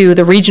advance to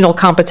the regional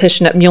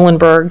competition at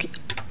Muhlenberg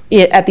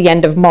at the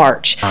end of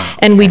March.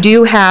 And we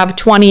do have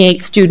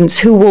 28 students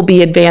who will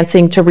be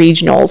advancing to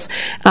regionals.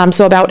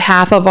 So about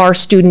half of our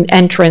student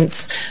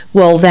entrants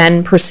will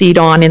then proceed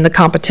on in the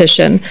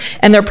competition.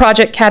 And their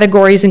project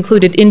categories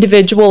included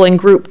individual and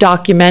group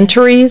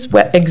documentaries,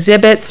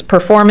 exhibits,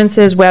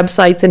 performances,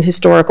 websites, and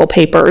historical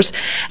papers.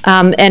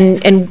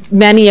 And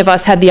many of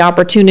us had the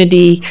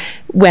opportunity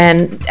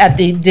when at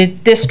the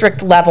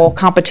district level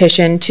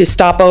competition to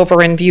stop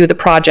over and view the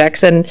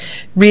projects, and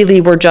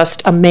really were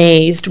just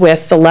amazed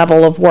with the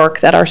level of work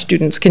that our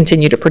students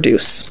continue to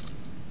produce.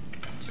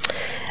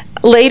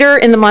 Later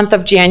in the month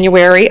of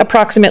January,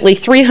 approximately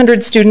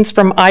 300 students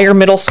from Eyre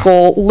Middle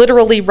School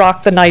literally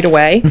rocked the night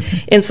away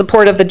in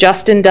support of the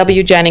Justin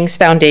W. Jennings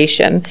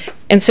Foundation.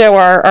 And so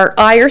our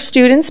Eyre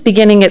students,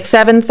 beginning at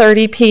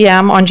 7:30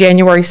 p.m. on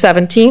January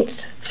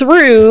 17th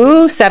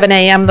through 7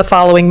 a.m. the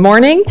following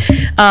morning,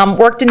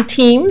 worked in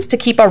teams to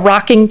keep a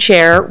rocking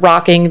chair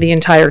rocking the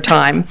entire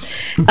time.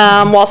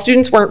 While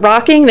students weren't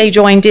rocking, they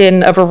joined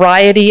in a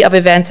variety of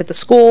events at the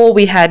school.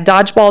 We had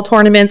dodgeball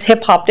tournaments,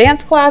 hip-hop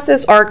dance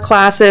classes, art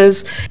classes,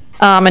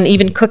 and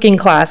even cooking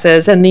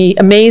classes. And the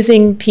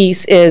amazing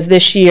piece is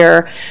this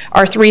year,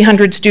 our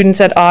 300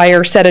 students at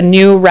IRE set a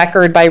new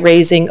record by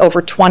raising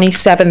over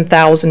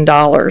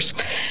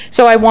 $27,000.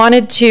 So I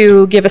wanted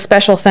to give a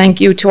special thank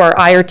you to our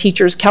IRE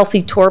teachers,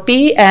 Kelsey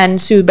Torpy and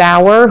Sue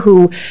Bauer,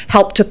 who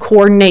helped to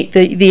coordinate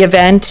the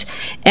event.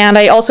 And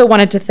I also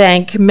wanted to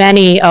thank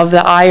many of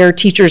the IRE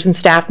teachers and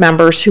staff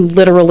members who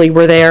literally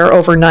were there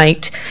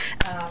overnight,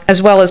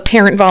 as well as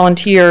parent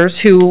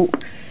volunteers who,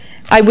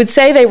 I would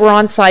say they were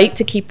on site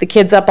to keep the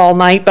kids up all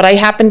night, but I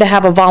happened to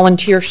have a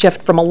volunteer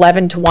shift from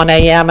 11 to 1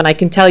 a.m., and I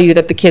can tell you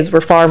that the kids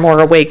were far more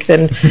awake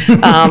than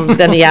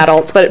the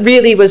adults. But it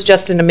really was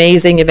just an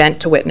amazing event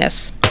to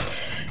witness.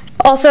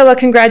 Also,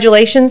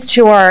 congratulations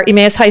to our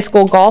Emmaus High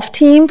School golf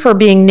team for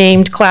being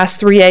named Class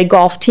 3A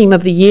Golf Team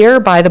of the Year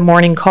by the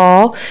Morning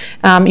Call.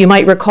 You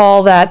might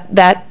recall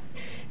that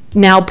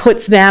now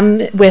puts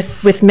them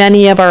with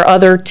many of our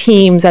other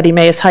teams at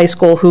Emmaus High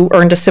School who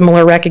earned a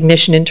similar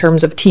recognition in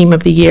terms of Team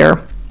of the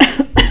Year.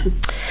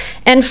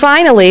 And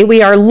finally,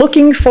 we are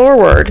looking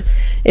forward.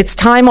 It's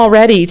time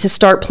already to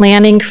start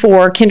planning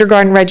for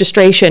kindergarten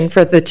registration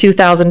for the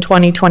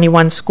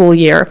 2020-21 school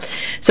year.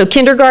 So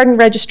kindergarten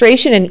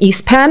registration in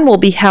East Penn will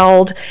be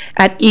held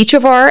at each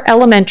of our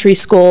elementary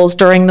schools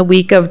during the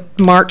week of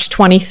March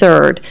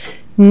 23rd.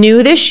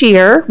 New this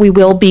year, we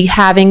will be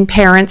having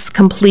parents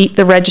complete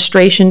the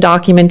registration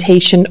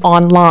documentation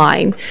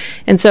online.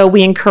 And so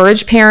we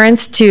encourage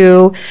parents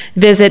to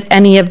visit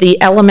any of the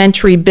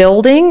elementary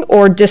building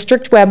or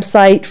district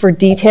website for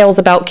details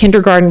about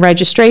kindergarten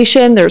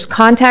registration. There's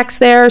contacts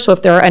there, so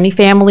if there are any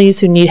families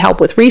who need help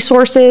with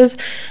resources,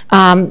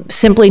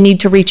 simply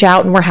need to reach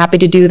out, and we're happy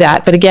to do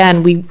that. But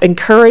again, we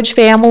encourage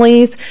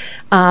families,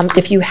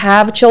 if you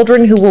have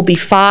children who will be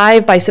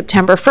 5 by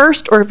September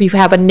 1st, or if you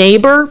have a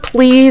neighbor,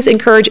 please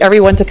encourage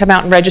everyone to come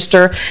out and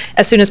register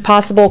as soon as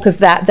possible, because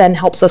that then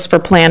helps us for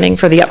planning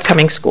for the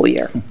upcoming school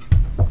year.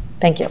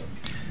 Thank you.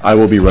 I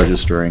will be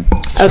registering.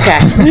 Okay.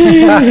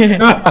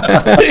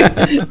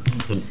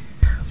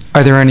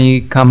 Are there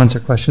any comments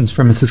or questions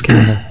for Mrs.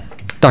 Campbell?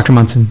 Dr.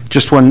 Munson.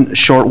 Just one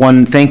short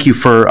one. Thank you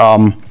for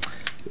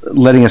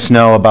letting us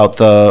know about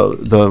the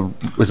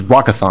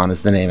Rockathon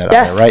is the name of it,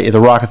 yes. Right? The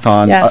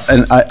Rockathon. Yes.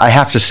 And I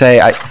have to say,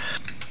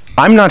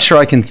 I'm not sure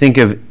I can think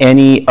of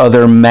any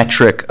other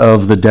metric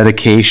of the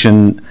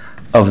dedication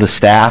of the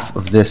staff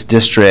of this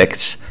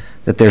district,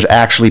 that there's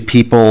actually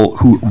people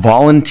who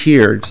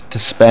volunteered to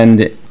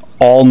spend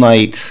all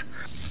night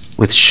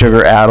with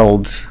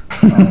sugar-addled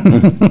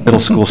middle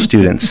school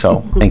students.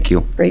 So thank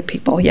you. Great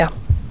people, yeah.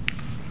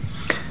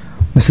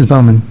 Mrs.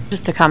 Bowman.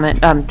 Just a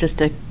comment, just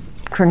to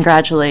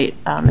congratulate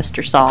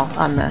Mr. Saul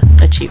on the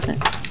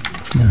achievement.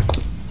 Yeah.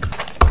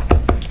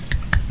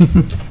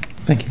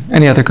 Thank you.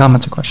 Any other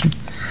comments or questions?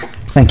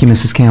 Thank you,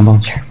 Mrs.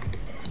 Campbell. Sure.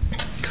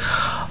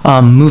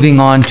 Moving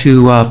on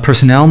to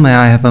personnel, may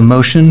I have a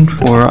motion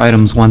for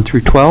items 1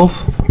 through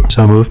 12?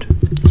 So moved.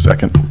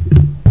 Second.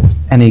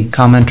 Any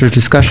comment or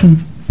discussion?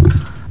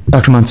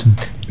 Dr. Munson.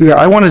 Yeah,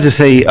 I wanted to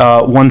say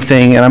one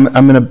thing, and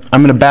I'm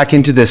gonna back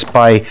into this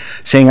by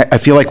saying I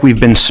feel like we've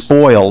been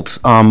spoiled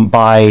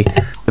by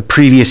the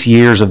previous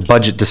years of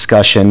budget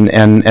discussion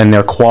and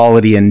their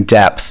quality and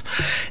depth.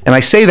 And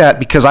I say that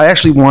because I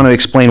actually want to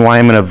explain why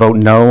I'm going to vote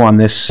no on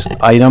this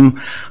item.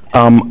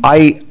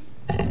 I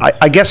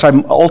guess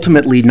I'm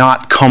ultimately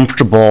not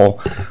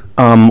comfortable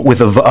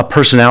with a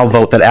personnel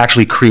vote that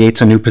actually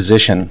creates a new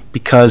position,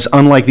 because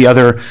unlike the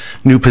other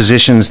new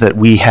positions that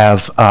we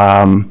have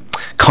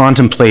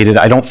contemplated,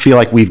 I don't feel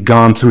like we've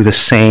gone through the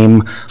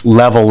same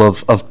level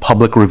of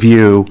public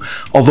review,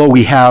 although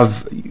we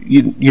have,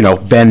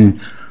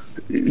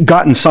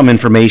 gotten some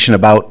information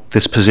about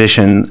this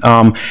position.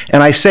 And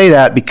I say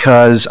that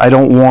because I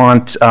don't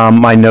want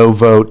my no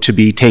vote to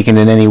be taken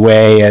in any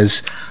way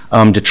as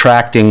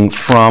detracting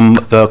from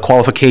the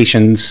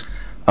qualifications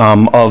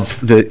of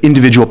the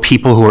individual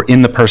people who are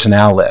in the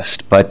personnel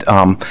list. But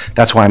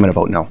that's why I'm going to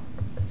vote no.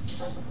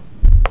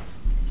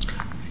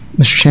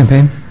 Mr.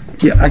 Champagne?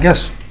 Yeah, I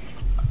guess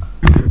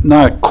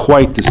not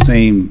quite the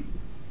same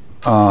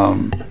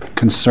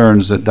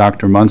concerns that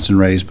Dr. Munson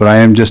raised, but I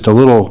am just a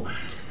little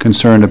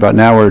concerned about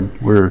now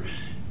we're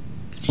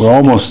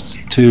almost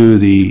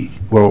to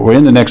we're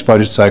in the next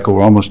budget cycle.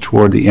 We're almost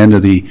toward the end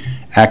of the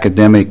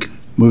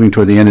moving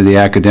toward the end of the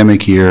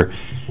academic year,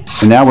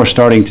 and now we're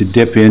starting to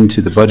dip into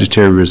the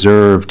budgetary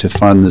reserve to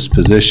fund this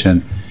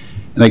position.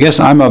 And I guess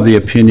I'm of the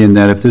opinion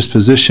that if this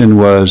position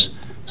was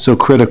so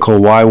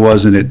critical, why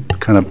wasn't it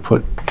kind of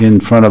put in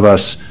front of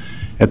us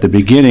at the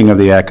beginning of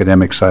the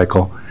academic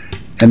cycle?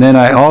 And then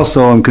I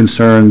also am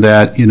concerned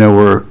that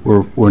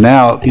we're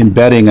now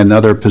embedding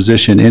another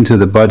position into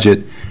the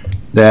budget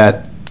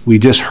that we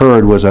just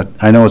heard was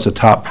I know it's a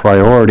top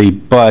priority,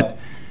 but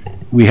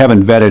we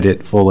haven't vetted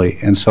it fully.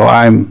 And so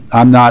I'm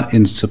not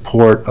in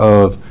support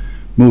of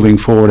moving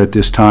forward at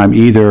this time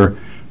either.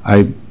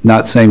 I'm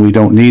not saying we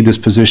don't need this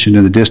position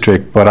in the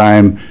district, but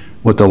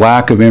with the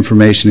lack of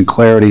information and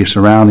clarity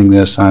surrounding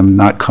this, I'm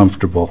not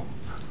comfortable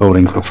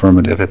voting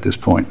affirmative at this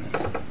point.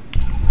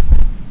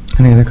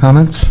 Any other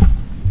comments?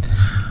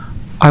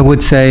 I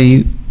would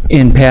say,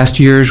 In past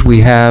years,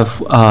 we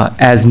have,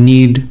 as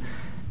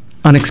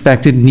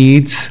unexpected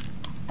needs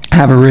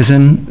have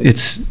arisen,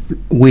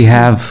 we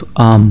have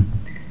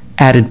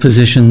added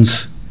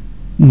positions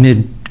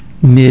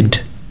mid-year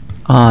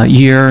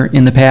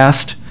in the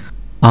past.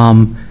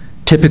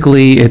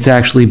 Typically, it's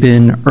actually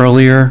been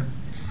earlier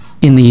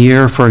in the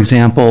year, for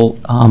example,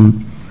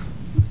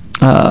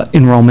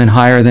 enrollment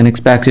higher than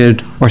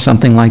expected or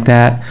something like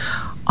that.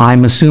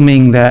 I'm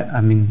assuming that,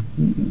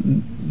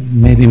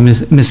 maybe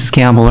Mrs.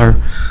 Campbell or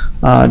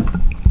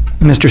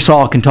Mr.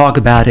 Saul can talk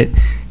about it.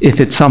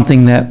 If it's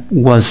something that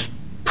was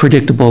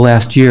predictable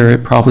last year,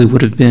 it probably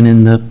would have been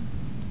in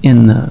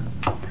the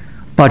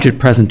budget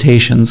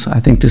presentations. I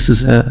think this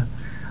is a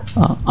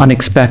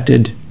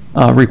unexpected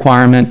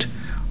requirement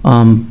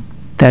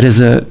that is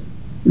the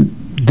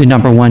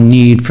number one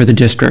need for the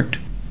district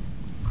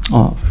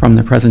from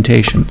the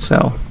presentation.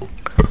 So.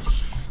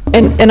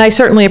 And I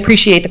certainly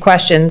appreciate the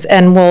questions,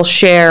 and we'll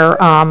share,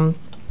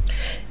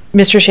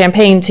 Mr.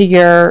 Champagne, to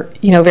your,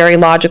 very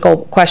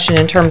logical question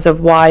in terms of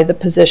why the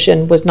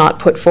position was not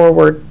put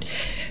forward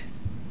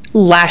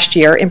last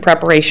year in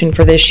preparation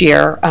for this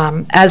year.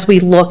 As we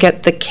look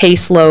at the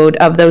caseload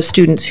of those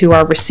students who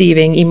are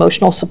receiving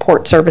emotional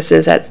support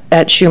services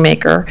at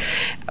Shoemaker,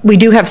 we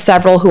do have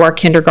several who are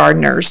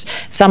kindergartners,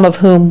 some of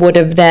whom would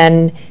have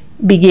then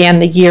began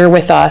the year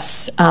with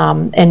us,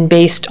 and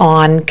based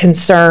on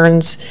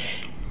concerns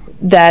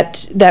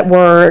that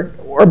were,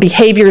 or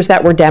behaviors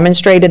that were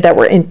demonstrated that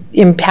were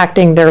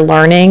impacting their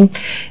learning.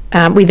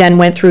 We then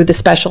went through the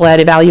special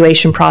ed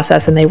evaluation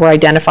process, and they were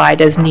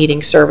identified as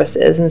needing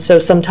services. And so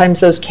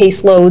sometimes those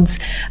caseloads,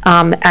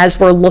 as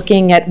we're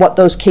looking at what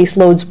those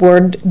caseloads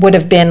would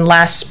have been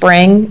last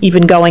spring,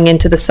 even going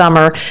into the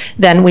summer,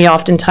 then we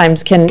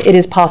oftentimes it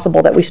is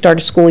possible that we start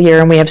a school year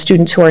and we have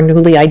students who are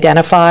newly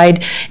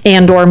identified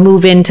and or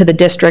move into the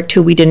district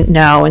who we didn't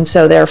know. And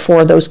so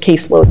therefore those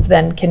caseloads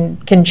then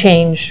can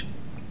change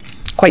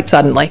quite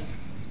suddenly.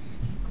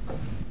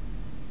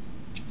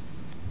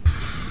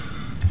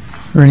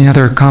 Are any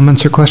other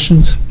comments or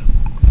questions?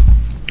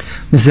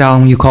 Mrs.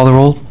 Allen, will you call the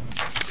roll?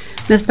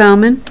 Ms.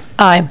 Baumann?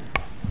 Aye.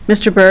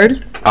 Mr.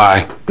 Byrd?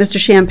 Aye. Mr.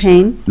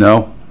 Champagne?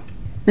 No?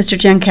 Mr.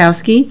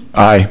 Jankowski?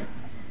 Aye.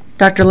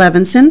 Dr.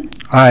 Levinson?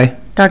 Aye.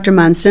 Dr.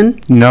 Munson?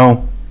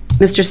 No.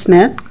 Mr.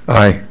 Smith?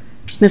 Aye.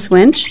 Ms.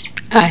 Winch?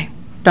 Aye.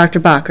 Dr.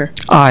 Bacher?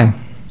 Aye.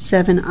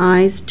 7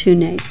 ayes, 2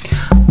 nays.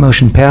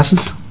 Motion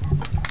passes.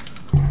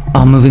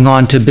 Moving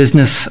on to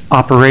business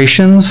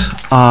operations.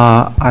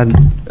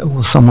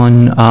 Will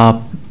someone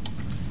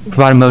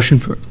provide a motion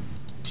for?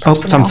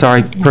 Personnel. I'm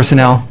sorry,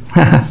 personnel.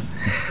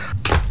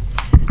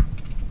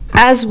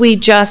 As we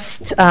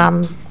just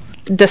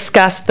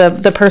discussed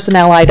the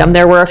personnel item,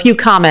 there were a few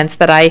comments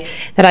that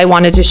I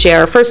wanted to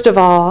share. First of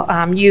all,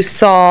 you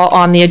saw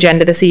on the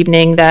agenda this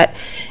evening that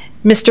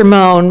Mr.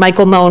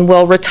 Michael Moan,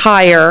 will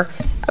retire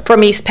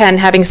from East Penn,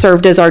 having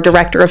served as our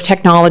Director of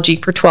Technology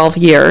for 12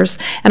 years,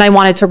 and I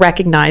wanted to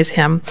recognize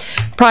him.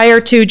 Prior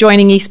to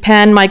joining East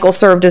Penn, Michael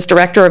served as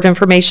Director of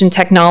Information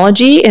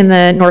Technology in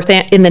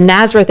the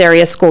Nazareth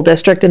Area School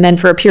District, and then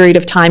for a period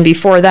of time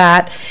before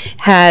that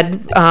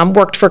had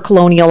worked for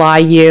Colonial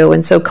IU.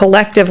 And so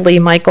collectively,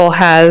 Michael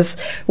has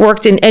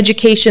worked in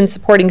education,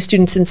 supporting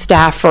students and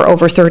staff for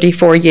over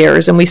 34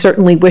 years, and we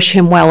certainly wish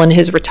him well in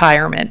his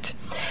retirement.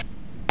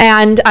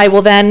 And I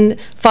will then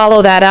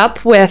follow that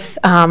up with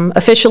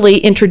officially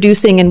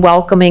introducing and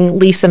welcoming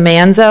Lisa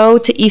Manzo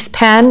to East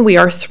Penn. We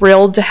are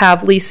thrilled to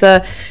have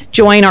Lisa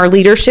join our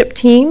leadership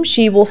team.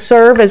 She will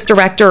serve as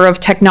Director of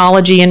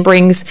Technology and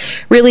brings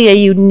really a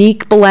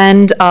unique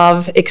blend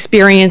of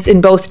experience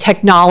in both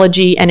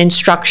technology and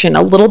instruction.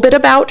 A little bit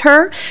about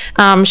her.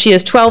 She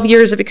has 12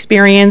 years of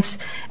experience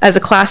as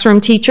a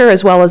classroom teacher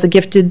as well as a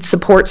gifted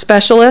support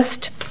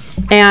specialist.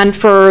 And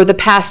for the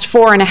past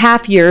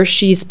 4.5 years,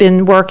 she's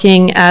been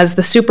working as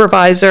the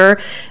supervisor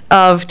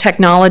of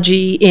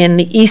technology in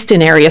the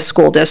Easton Area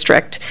School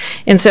District.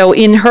 And so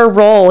in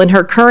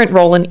her current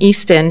role in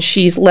Easton,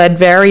 she's led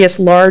various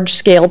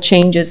large-scale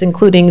changes,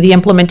 including the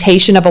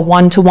implementation of a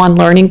one-to-one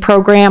learning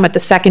program at the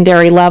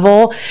secondary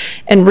level,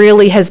 and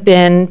really has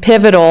been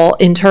pivotal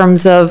in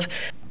terms of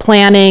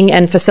planning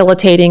and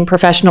facilitating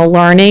professional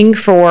learning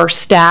for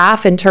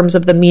staff in terms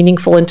of the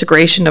meaningful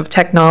integration of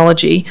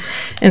technology.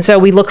 And so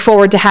we look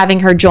forward to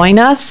having her join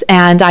us,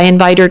 and I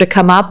invite her to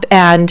come up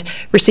and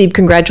receive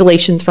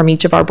congratulations from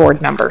each of our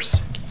board members.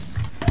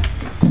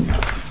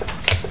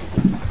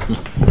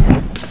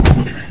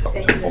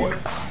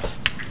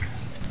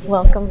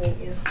 Welcome. Thank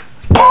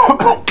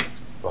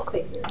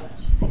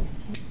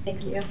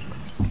you.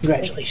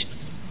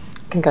 Congratulations.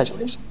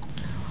 Congratulations.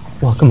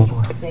 Welcome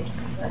aboard. Thank you.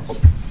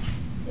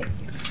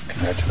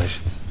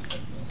 Congratulations.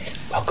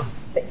 Welcome.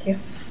 Thank you.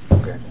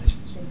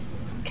 Congratulations.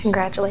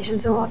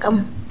 Congratulations and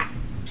welcome.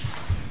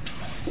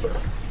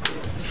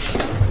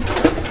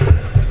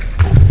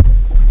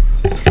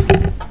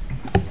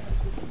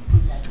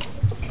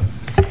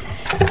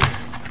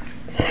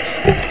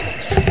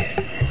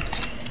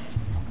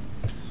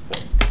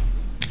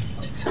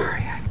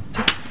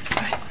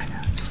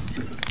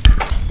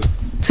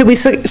 So we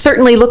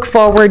certainly look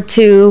forward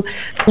to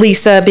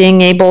Lisa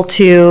being able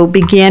to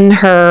begin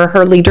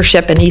her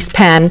leadership in East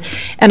Penn.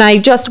 And I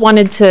just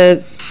wanted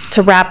to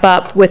wrap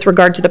up with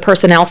regard to the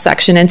personnel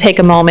section and take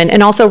a moment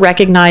and also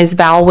recognize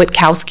Val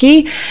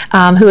Witkowski,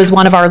 who is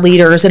one of our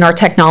leaders in our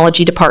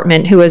technology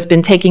department, who has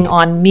been taking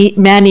on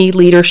many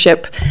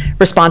leadership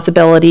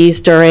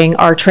responsibilities during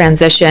our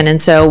transition. And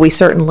so we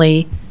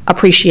certainly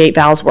appreciate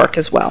Val's work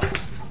as well.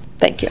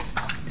 Thank you.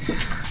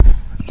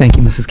 Thank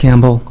you, Mrs.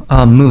 Campbell.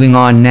 Moving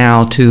on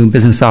now to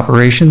business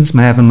operations.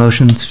 May I have a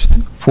motion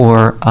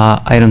for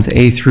items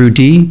A through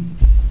D?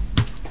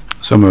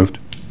 So moved.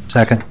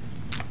 Second.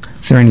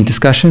 Is there any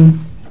discussion?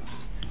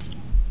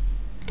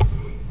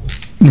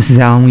 Mrs.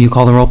 Allen, will you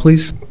call the roll,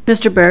 please?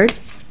 Mr. Byrd?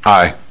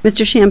 Aye.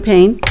 Mr.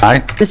 Champagne?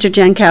 Aye. Mr.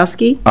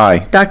 Jankowski?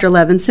 Aye. Dr.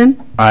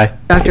 Levinson? Aye.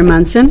 Dr.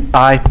 Munson?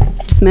 Aye.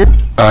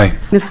 Smith? Aye.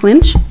 Ms.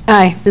 Winch?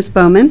 Aye. Ms.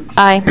 Bowman?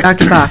 Aye.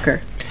 Dr.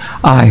 Bacher?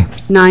 Aye.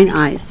 9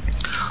 ayes.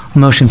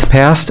 Motion's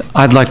passed.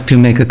 I'd like to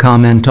make a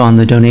comment on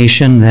the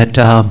donation that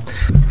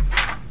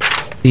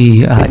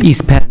the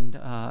East Penn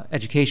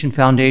Education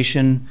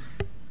Foundation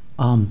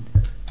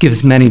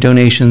gives many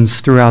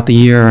donations throughout the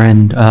year,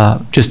 and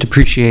just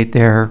appreciate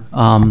their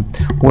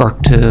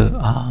work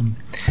to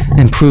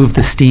improve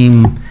the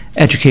STEAM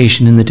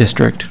education in the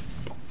district.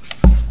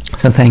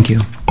 So thank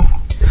you.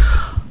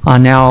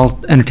 Now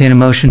I'll entertain a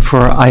motion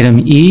for item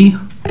E,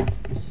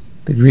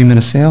 the agreement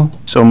of sale.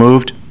 So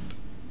moved.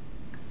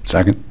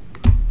 Second.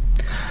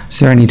 Is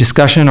there any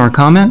discussion or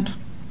comment?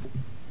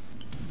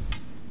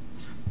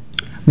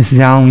 Mrs.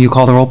 Allen, will you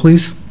call the roll,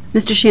 please?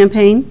 Mr.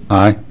 Champagne?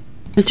 Aye.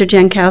 Mr.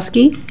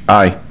 Jankowski?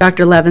 Aye.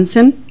 Dr.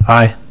 Levinson?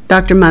 Aye.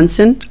 Dr.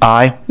 Munson?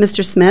 Aye.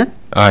 Mr. Smith?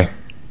 Aye.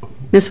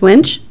 Ms.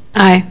 Winch?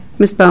 Aye.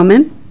 Ms.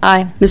 Bowman?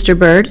 Aye. Mr.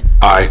 Byrd?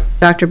 Aye.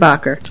 Dr.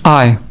 Bacher?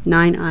 Aye.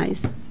 9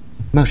 ayes.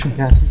 Motion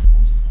passes.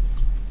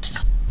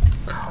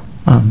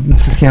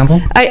 Mrs.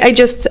 Campbell? I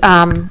just,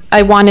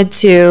 I wanted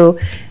to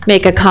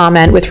make a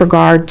comment with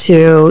regard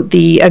to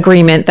the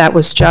agreement that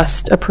was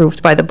just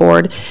approved by the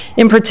board.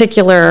 In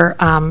particular,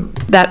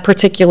 that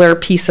particular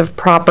piece of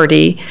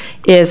property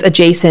is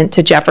adjacent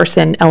to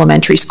Jefferson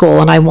Elementary School,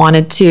 and I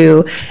wanted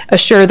to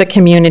assure the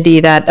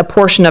community that a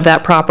portion of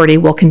that property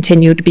will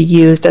continue to be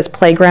used as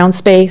playground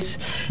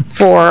space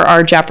for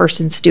our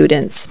Jefferson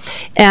students.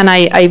 And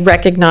I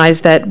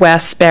recognize that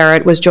Wes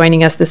Barrett was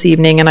joining us this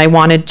evening, and I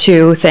wanted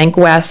to thank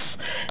Wes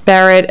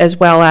Barrett as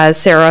well as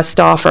Sarah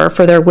Stauffer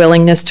for their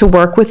willingness to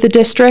work with the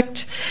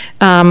district.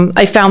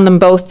 I found them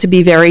both to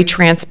be very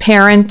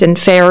transparent and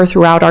fair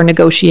throughout our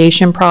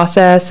negotiation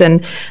process,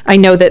 and I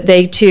know that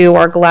they too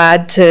are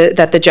glad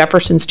that the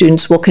Jefferson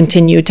students will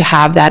continue to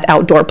have that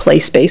outdoor play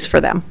space for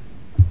them.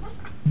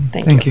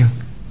 Thank you.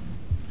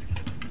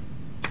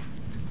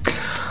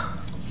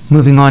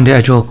 Moving on to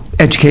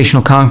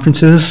educational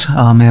conferences. May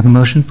I have a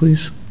motion,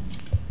 please?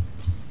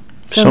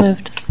 So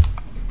moved.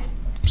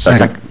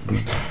 Second.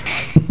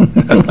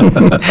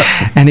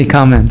 Any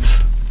comments?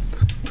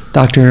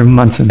 Dr.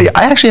 Munson?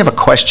 I actually have a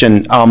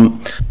question.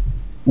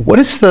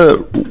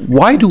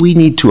 Why do we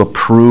need to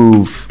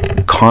approve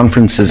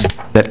conferences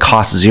that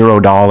cost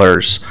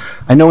 $0?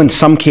 I know in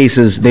some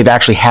cases they've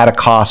actually had a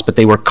cost, but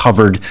they were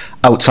covered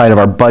outside of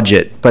our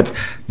budget. But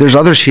there's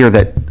others here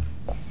that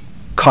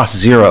cost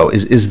 $0.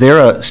 Is there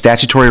a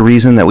statutory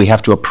reason that we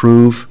have to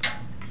approve?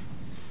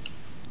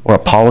 Or a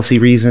policy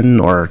reason,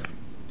 or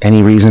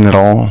any reason at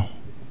all?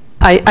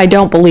 I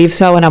don't believe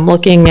so, and I'm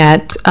looking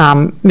at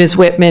Ms.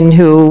 Whitman,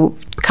 who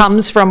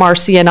comes from our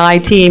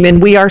CNI team,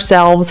 and we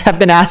ourselves have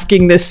been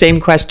asking this same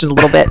question a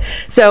little bit.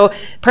 So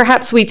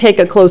perhaps we take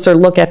a closer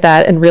look at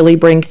that and really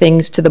bring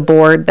things to the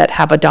board that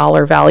have a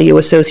dollar value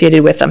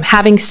associated with them.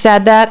 Having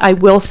said that, I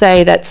will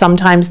say that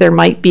sometimes there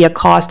might be a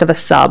cost of a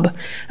sub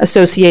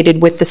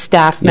associated with the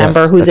staff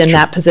member who's in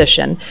that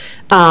position.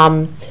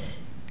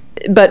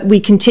 But we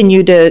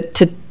continue to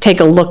take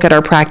a look at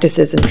our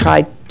practices and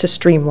try to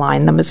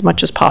streamline them as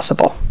much as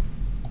possible.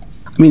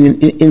 I mean,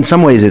 in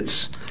some ways,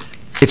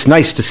 it's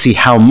nice to see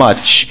how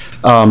much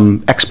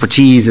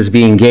expertise is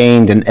being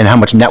gained and how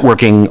much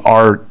networking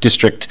our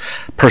district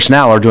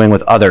personnel are doing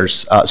with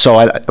others. So,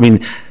 I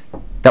mean,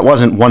 that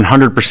wasn't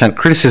 100%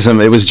 criticism.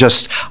 It was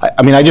just,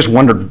 I just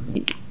wondered.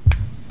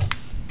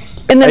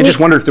 I just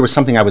wondered if there was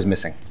something I was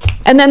missing.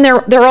 And then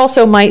there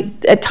also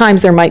might, at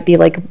times, there might be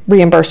like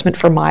reimbursement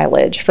for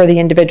mileage for the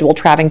individual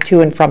traveling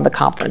to and from the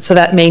conference. So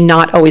that may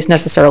not always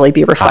necessarily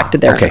be reflected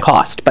there in the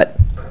cost, but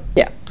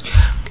yeah.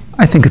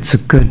 I think it's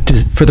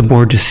good for the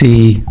board to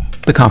see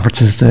the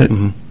conferences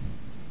that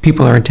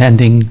people are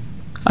attending.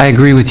 I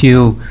agree with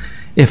you.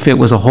 If it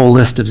was a whole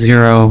list of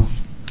 $0,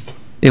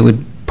 it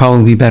would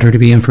probably be better to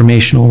be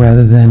informational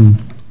rather than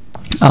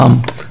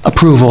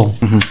approval.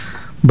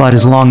 But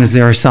as long as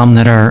there are some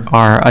that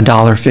are a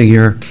dollar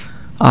figure,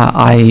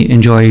 I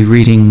enjoy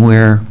reading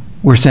where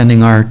we're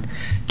sending our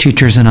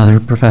teachers and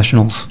other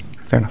professionals.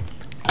 Fair enough.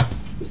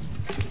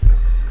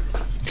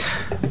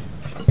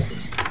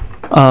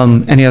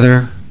 Any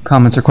other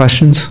comments or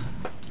questions?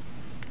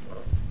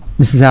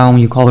 Mrs. Allen,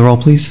 will you call the roll,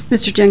 please?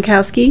 Mr.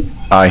 Jankowski?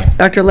 Aye.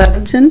 Dr.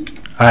 Levinson?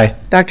 Aye.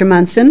 Dr.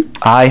 Munson?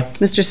 Aye.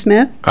 Mr.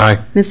 Smith? Aye.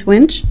 Ms.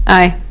 Winch?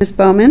 Aye. Ms.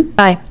 Bowman?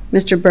 Aye.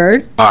 Mr.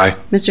 Byrd? Aye.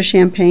 Mr.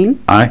 Champagne?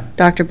 Aye.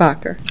 Dr.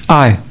 Bacher?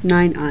 Aye.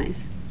 9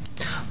 ayes.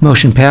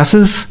 Motion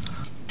passes.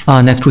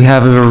 Next, we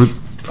have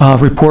a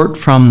report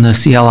from the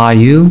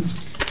CLIU.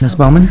 Ms.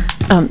 Bowman?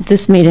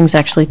 This meeting's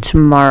actually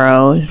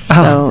tomorrow,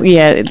 so,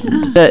 yeah,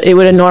 it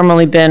would have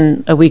normally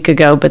been a week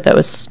ago, but that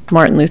was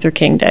Martin Luther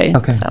King Day.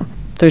 Okay. So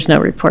there's no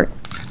report.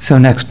 So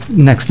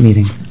next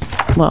meeting.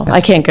 Well, I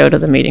can't go to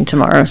the meeting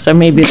tomorrow, so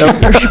maybe they'll.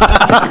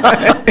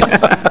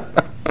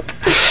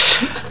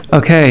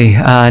 Okay,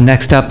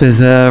 next up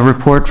is a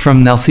report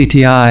from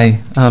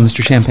LCTI.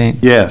 Mr. Champagne.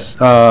 Yes,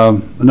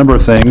 a number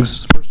of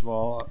things. First of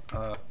all,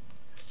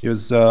 it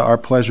was our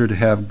pleasure to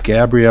have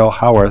Gabrielle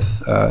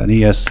Howarth, an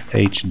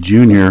ESH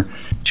junior.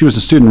 She was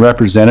a student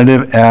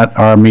representative at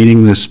our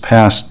meeting this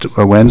past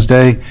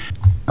Wednesday.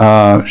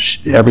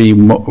 Every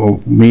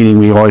meeting,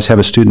 we always have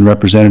a student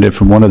representative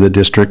from one of the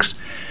districts,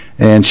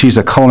 and she's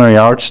a culinary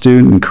arts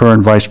student and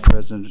current vice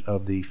president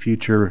of the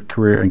Future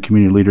Career and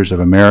Community Leaders of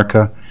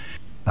America.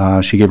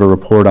 She gave a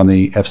report on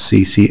the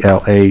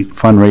FCCLA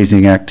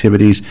fundraising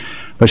activities,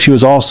 but she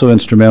was also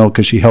instrumental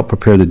because she helped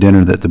prepare the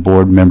dinner that the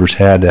board members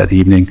had that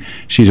evening.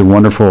 She's a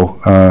wonderful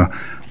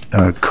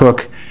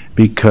cook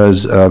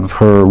because of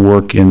her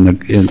work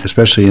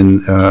especially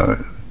in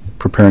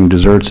preparing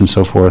desserts and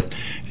so forth.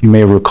 You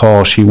may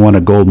recall she won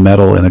a gold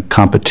medal in a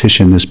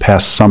competition this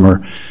past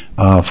summer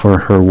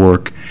for her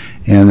work.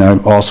 And I'm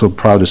also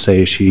proud to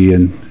say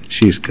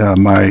she's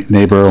my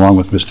neighbor along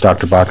with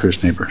Dr.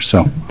 Bacher's neighbor.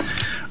 So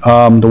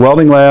the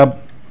welding lab,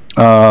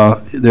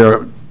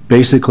 they're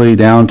basically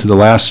down to the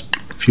last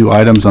few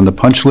items on the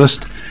punch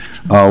list.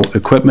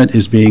 Equipment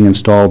is being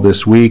installed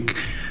this week.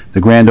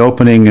 The grand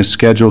opening is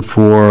scheduled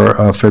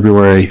for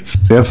February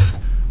 5th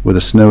with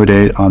a snow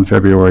date on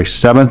February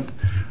 7th.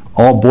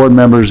 All board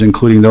members,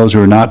 including those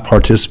who are not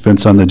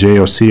participants on the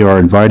JOC, are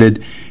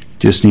invited.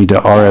 Just need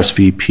to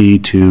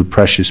RSVP to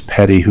Precious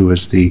Petty, who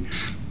is the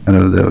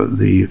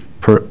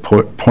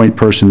point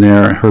person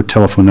there. Her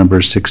telephone number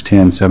is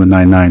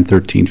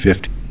 610-799-1350.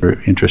 If you're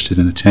interested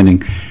in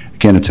attending.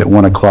 Again, it's at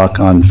 1 o'clock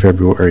on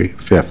February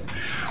 5th.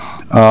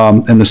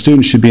 And the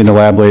students should be in the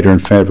lab later in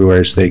February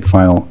as they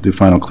do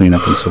final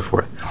cleanup and so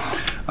forth.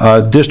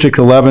 District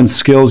 11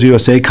 Skills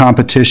USA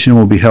competition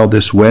will be held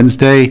this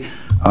Wednesday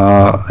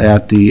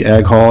at the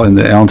Ag Hall in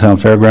the Allentown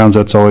Fairgrounds.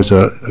 That's always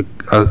a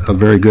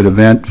very good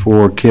event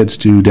for kids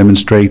to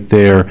demonstrate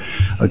their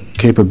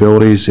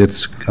capabilities.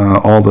 It's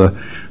all the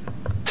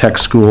tech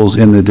schools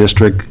in the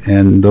district,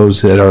 and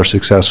those that are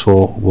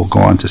successful will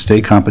go on to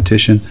state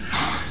competition.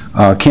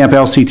 Camp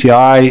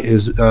LCTI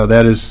is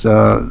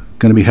going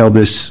to be held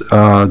this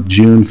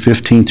June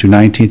 15th through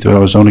 19th. It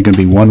was only going to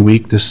be 1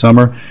 week this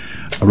summer.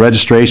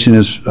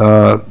 Registration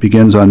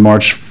begins on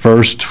March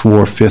 1st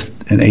for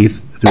 5th and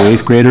 8th through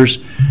 8th graders,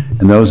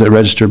 and those that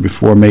register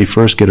before May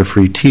 1st get a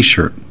free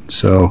t-shirt.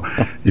 So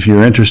if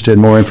you're interested,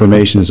 more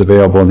information is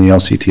available on the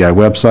LCTI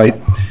website.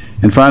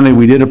 And finally,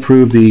 we did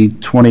approve the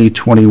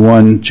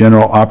 2021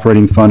 General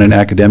Operating Fund and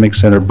Academic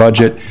Center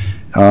budget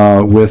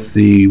with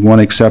the one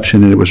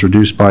exception that it was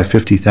reduced by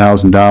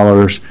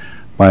 $50,000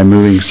 by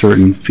moving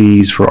certain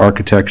fees for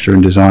architecture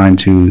and design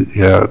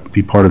to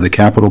be part of the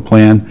capital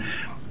plan.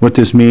 What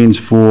this means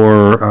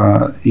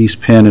for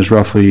East Penn is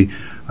roughly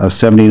a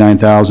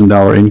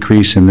 $79,000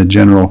 increase in the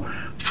general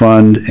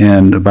fund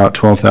and about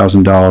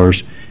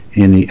 $12,000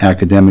 in the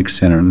academic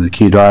center. And the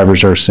key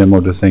drivers are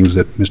similar to things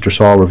that Mr.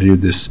 Saul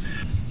reviewed this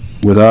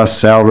with us: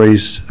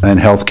 salaries and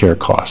healthcare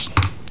costs.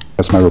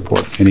 That's my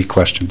report. Any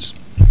questions?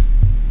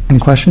 Any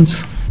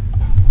questions?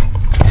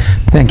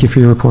 Thank you for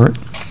your report.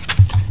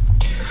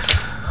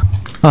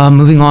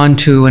 Moving on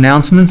to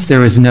announcements,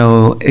 there is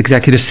no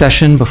executive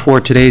session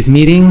before today's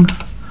meeting.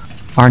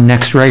 Our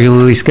next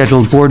regularly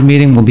scheduled board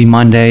meeting will be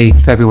Monday,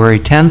 February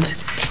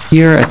 10th,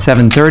 here at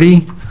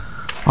 7:30.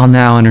 I'll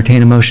now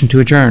entertain a motion to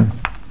adjourn.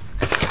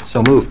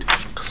 So moved.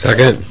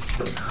 Second.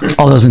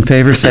 All those in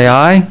favor say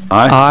aye.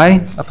 Aye.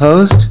 Aye.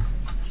 Opposed?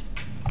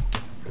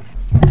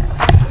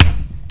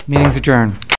 Meeting's adjourned.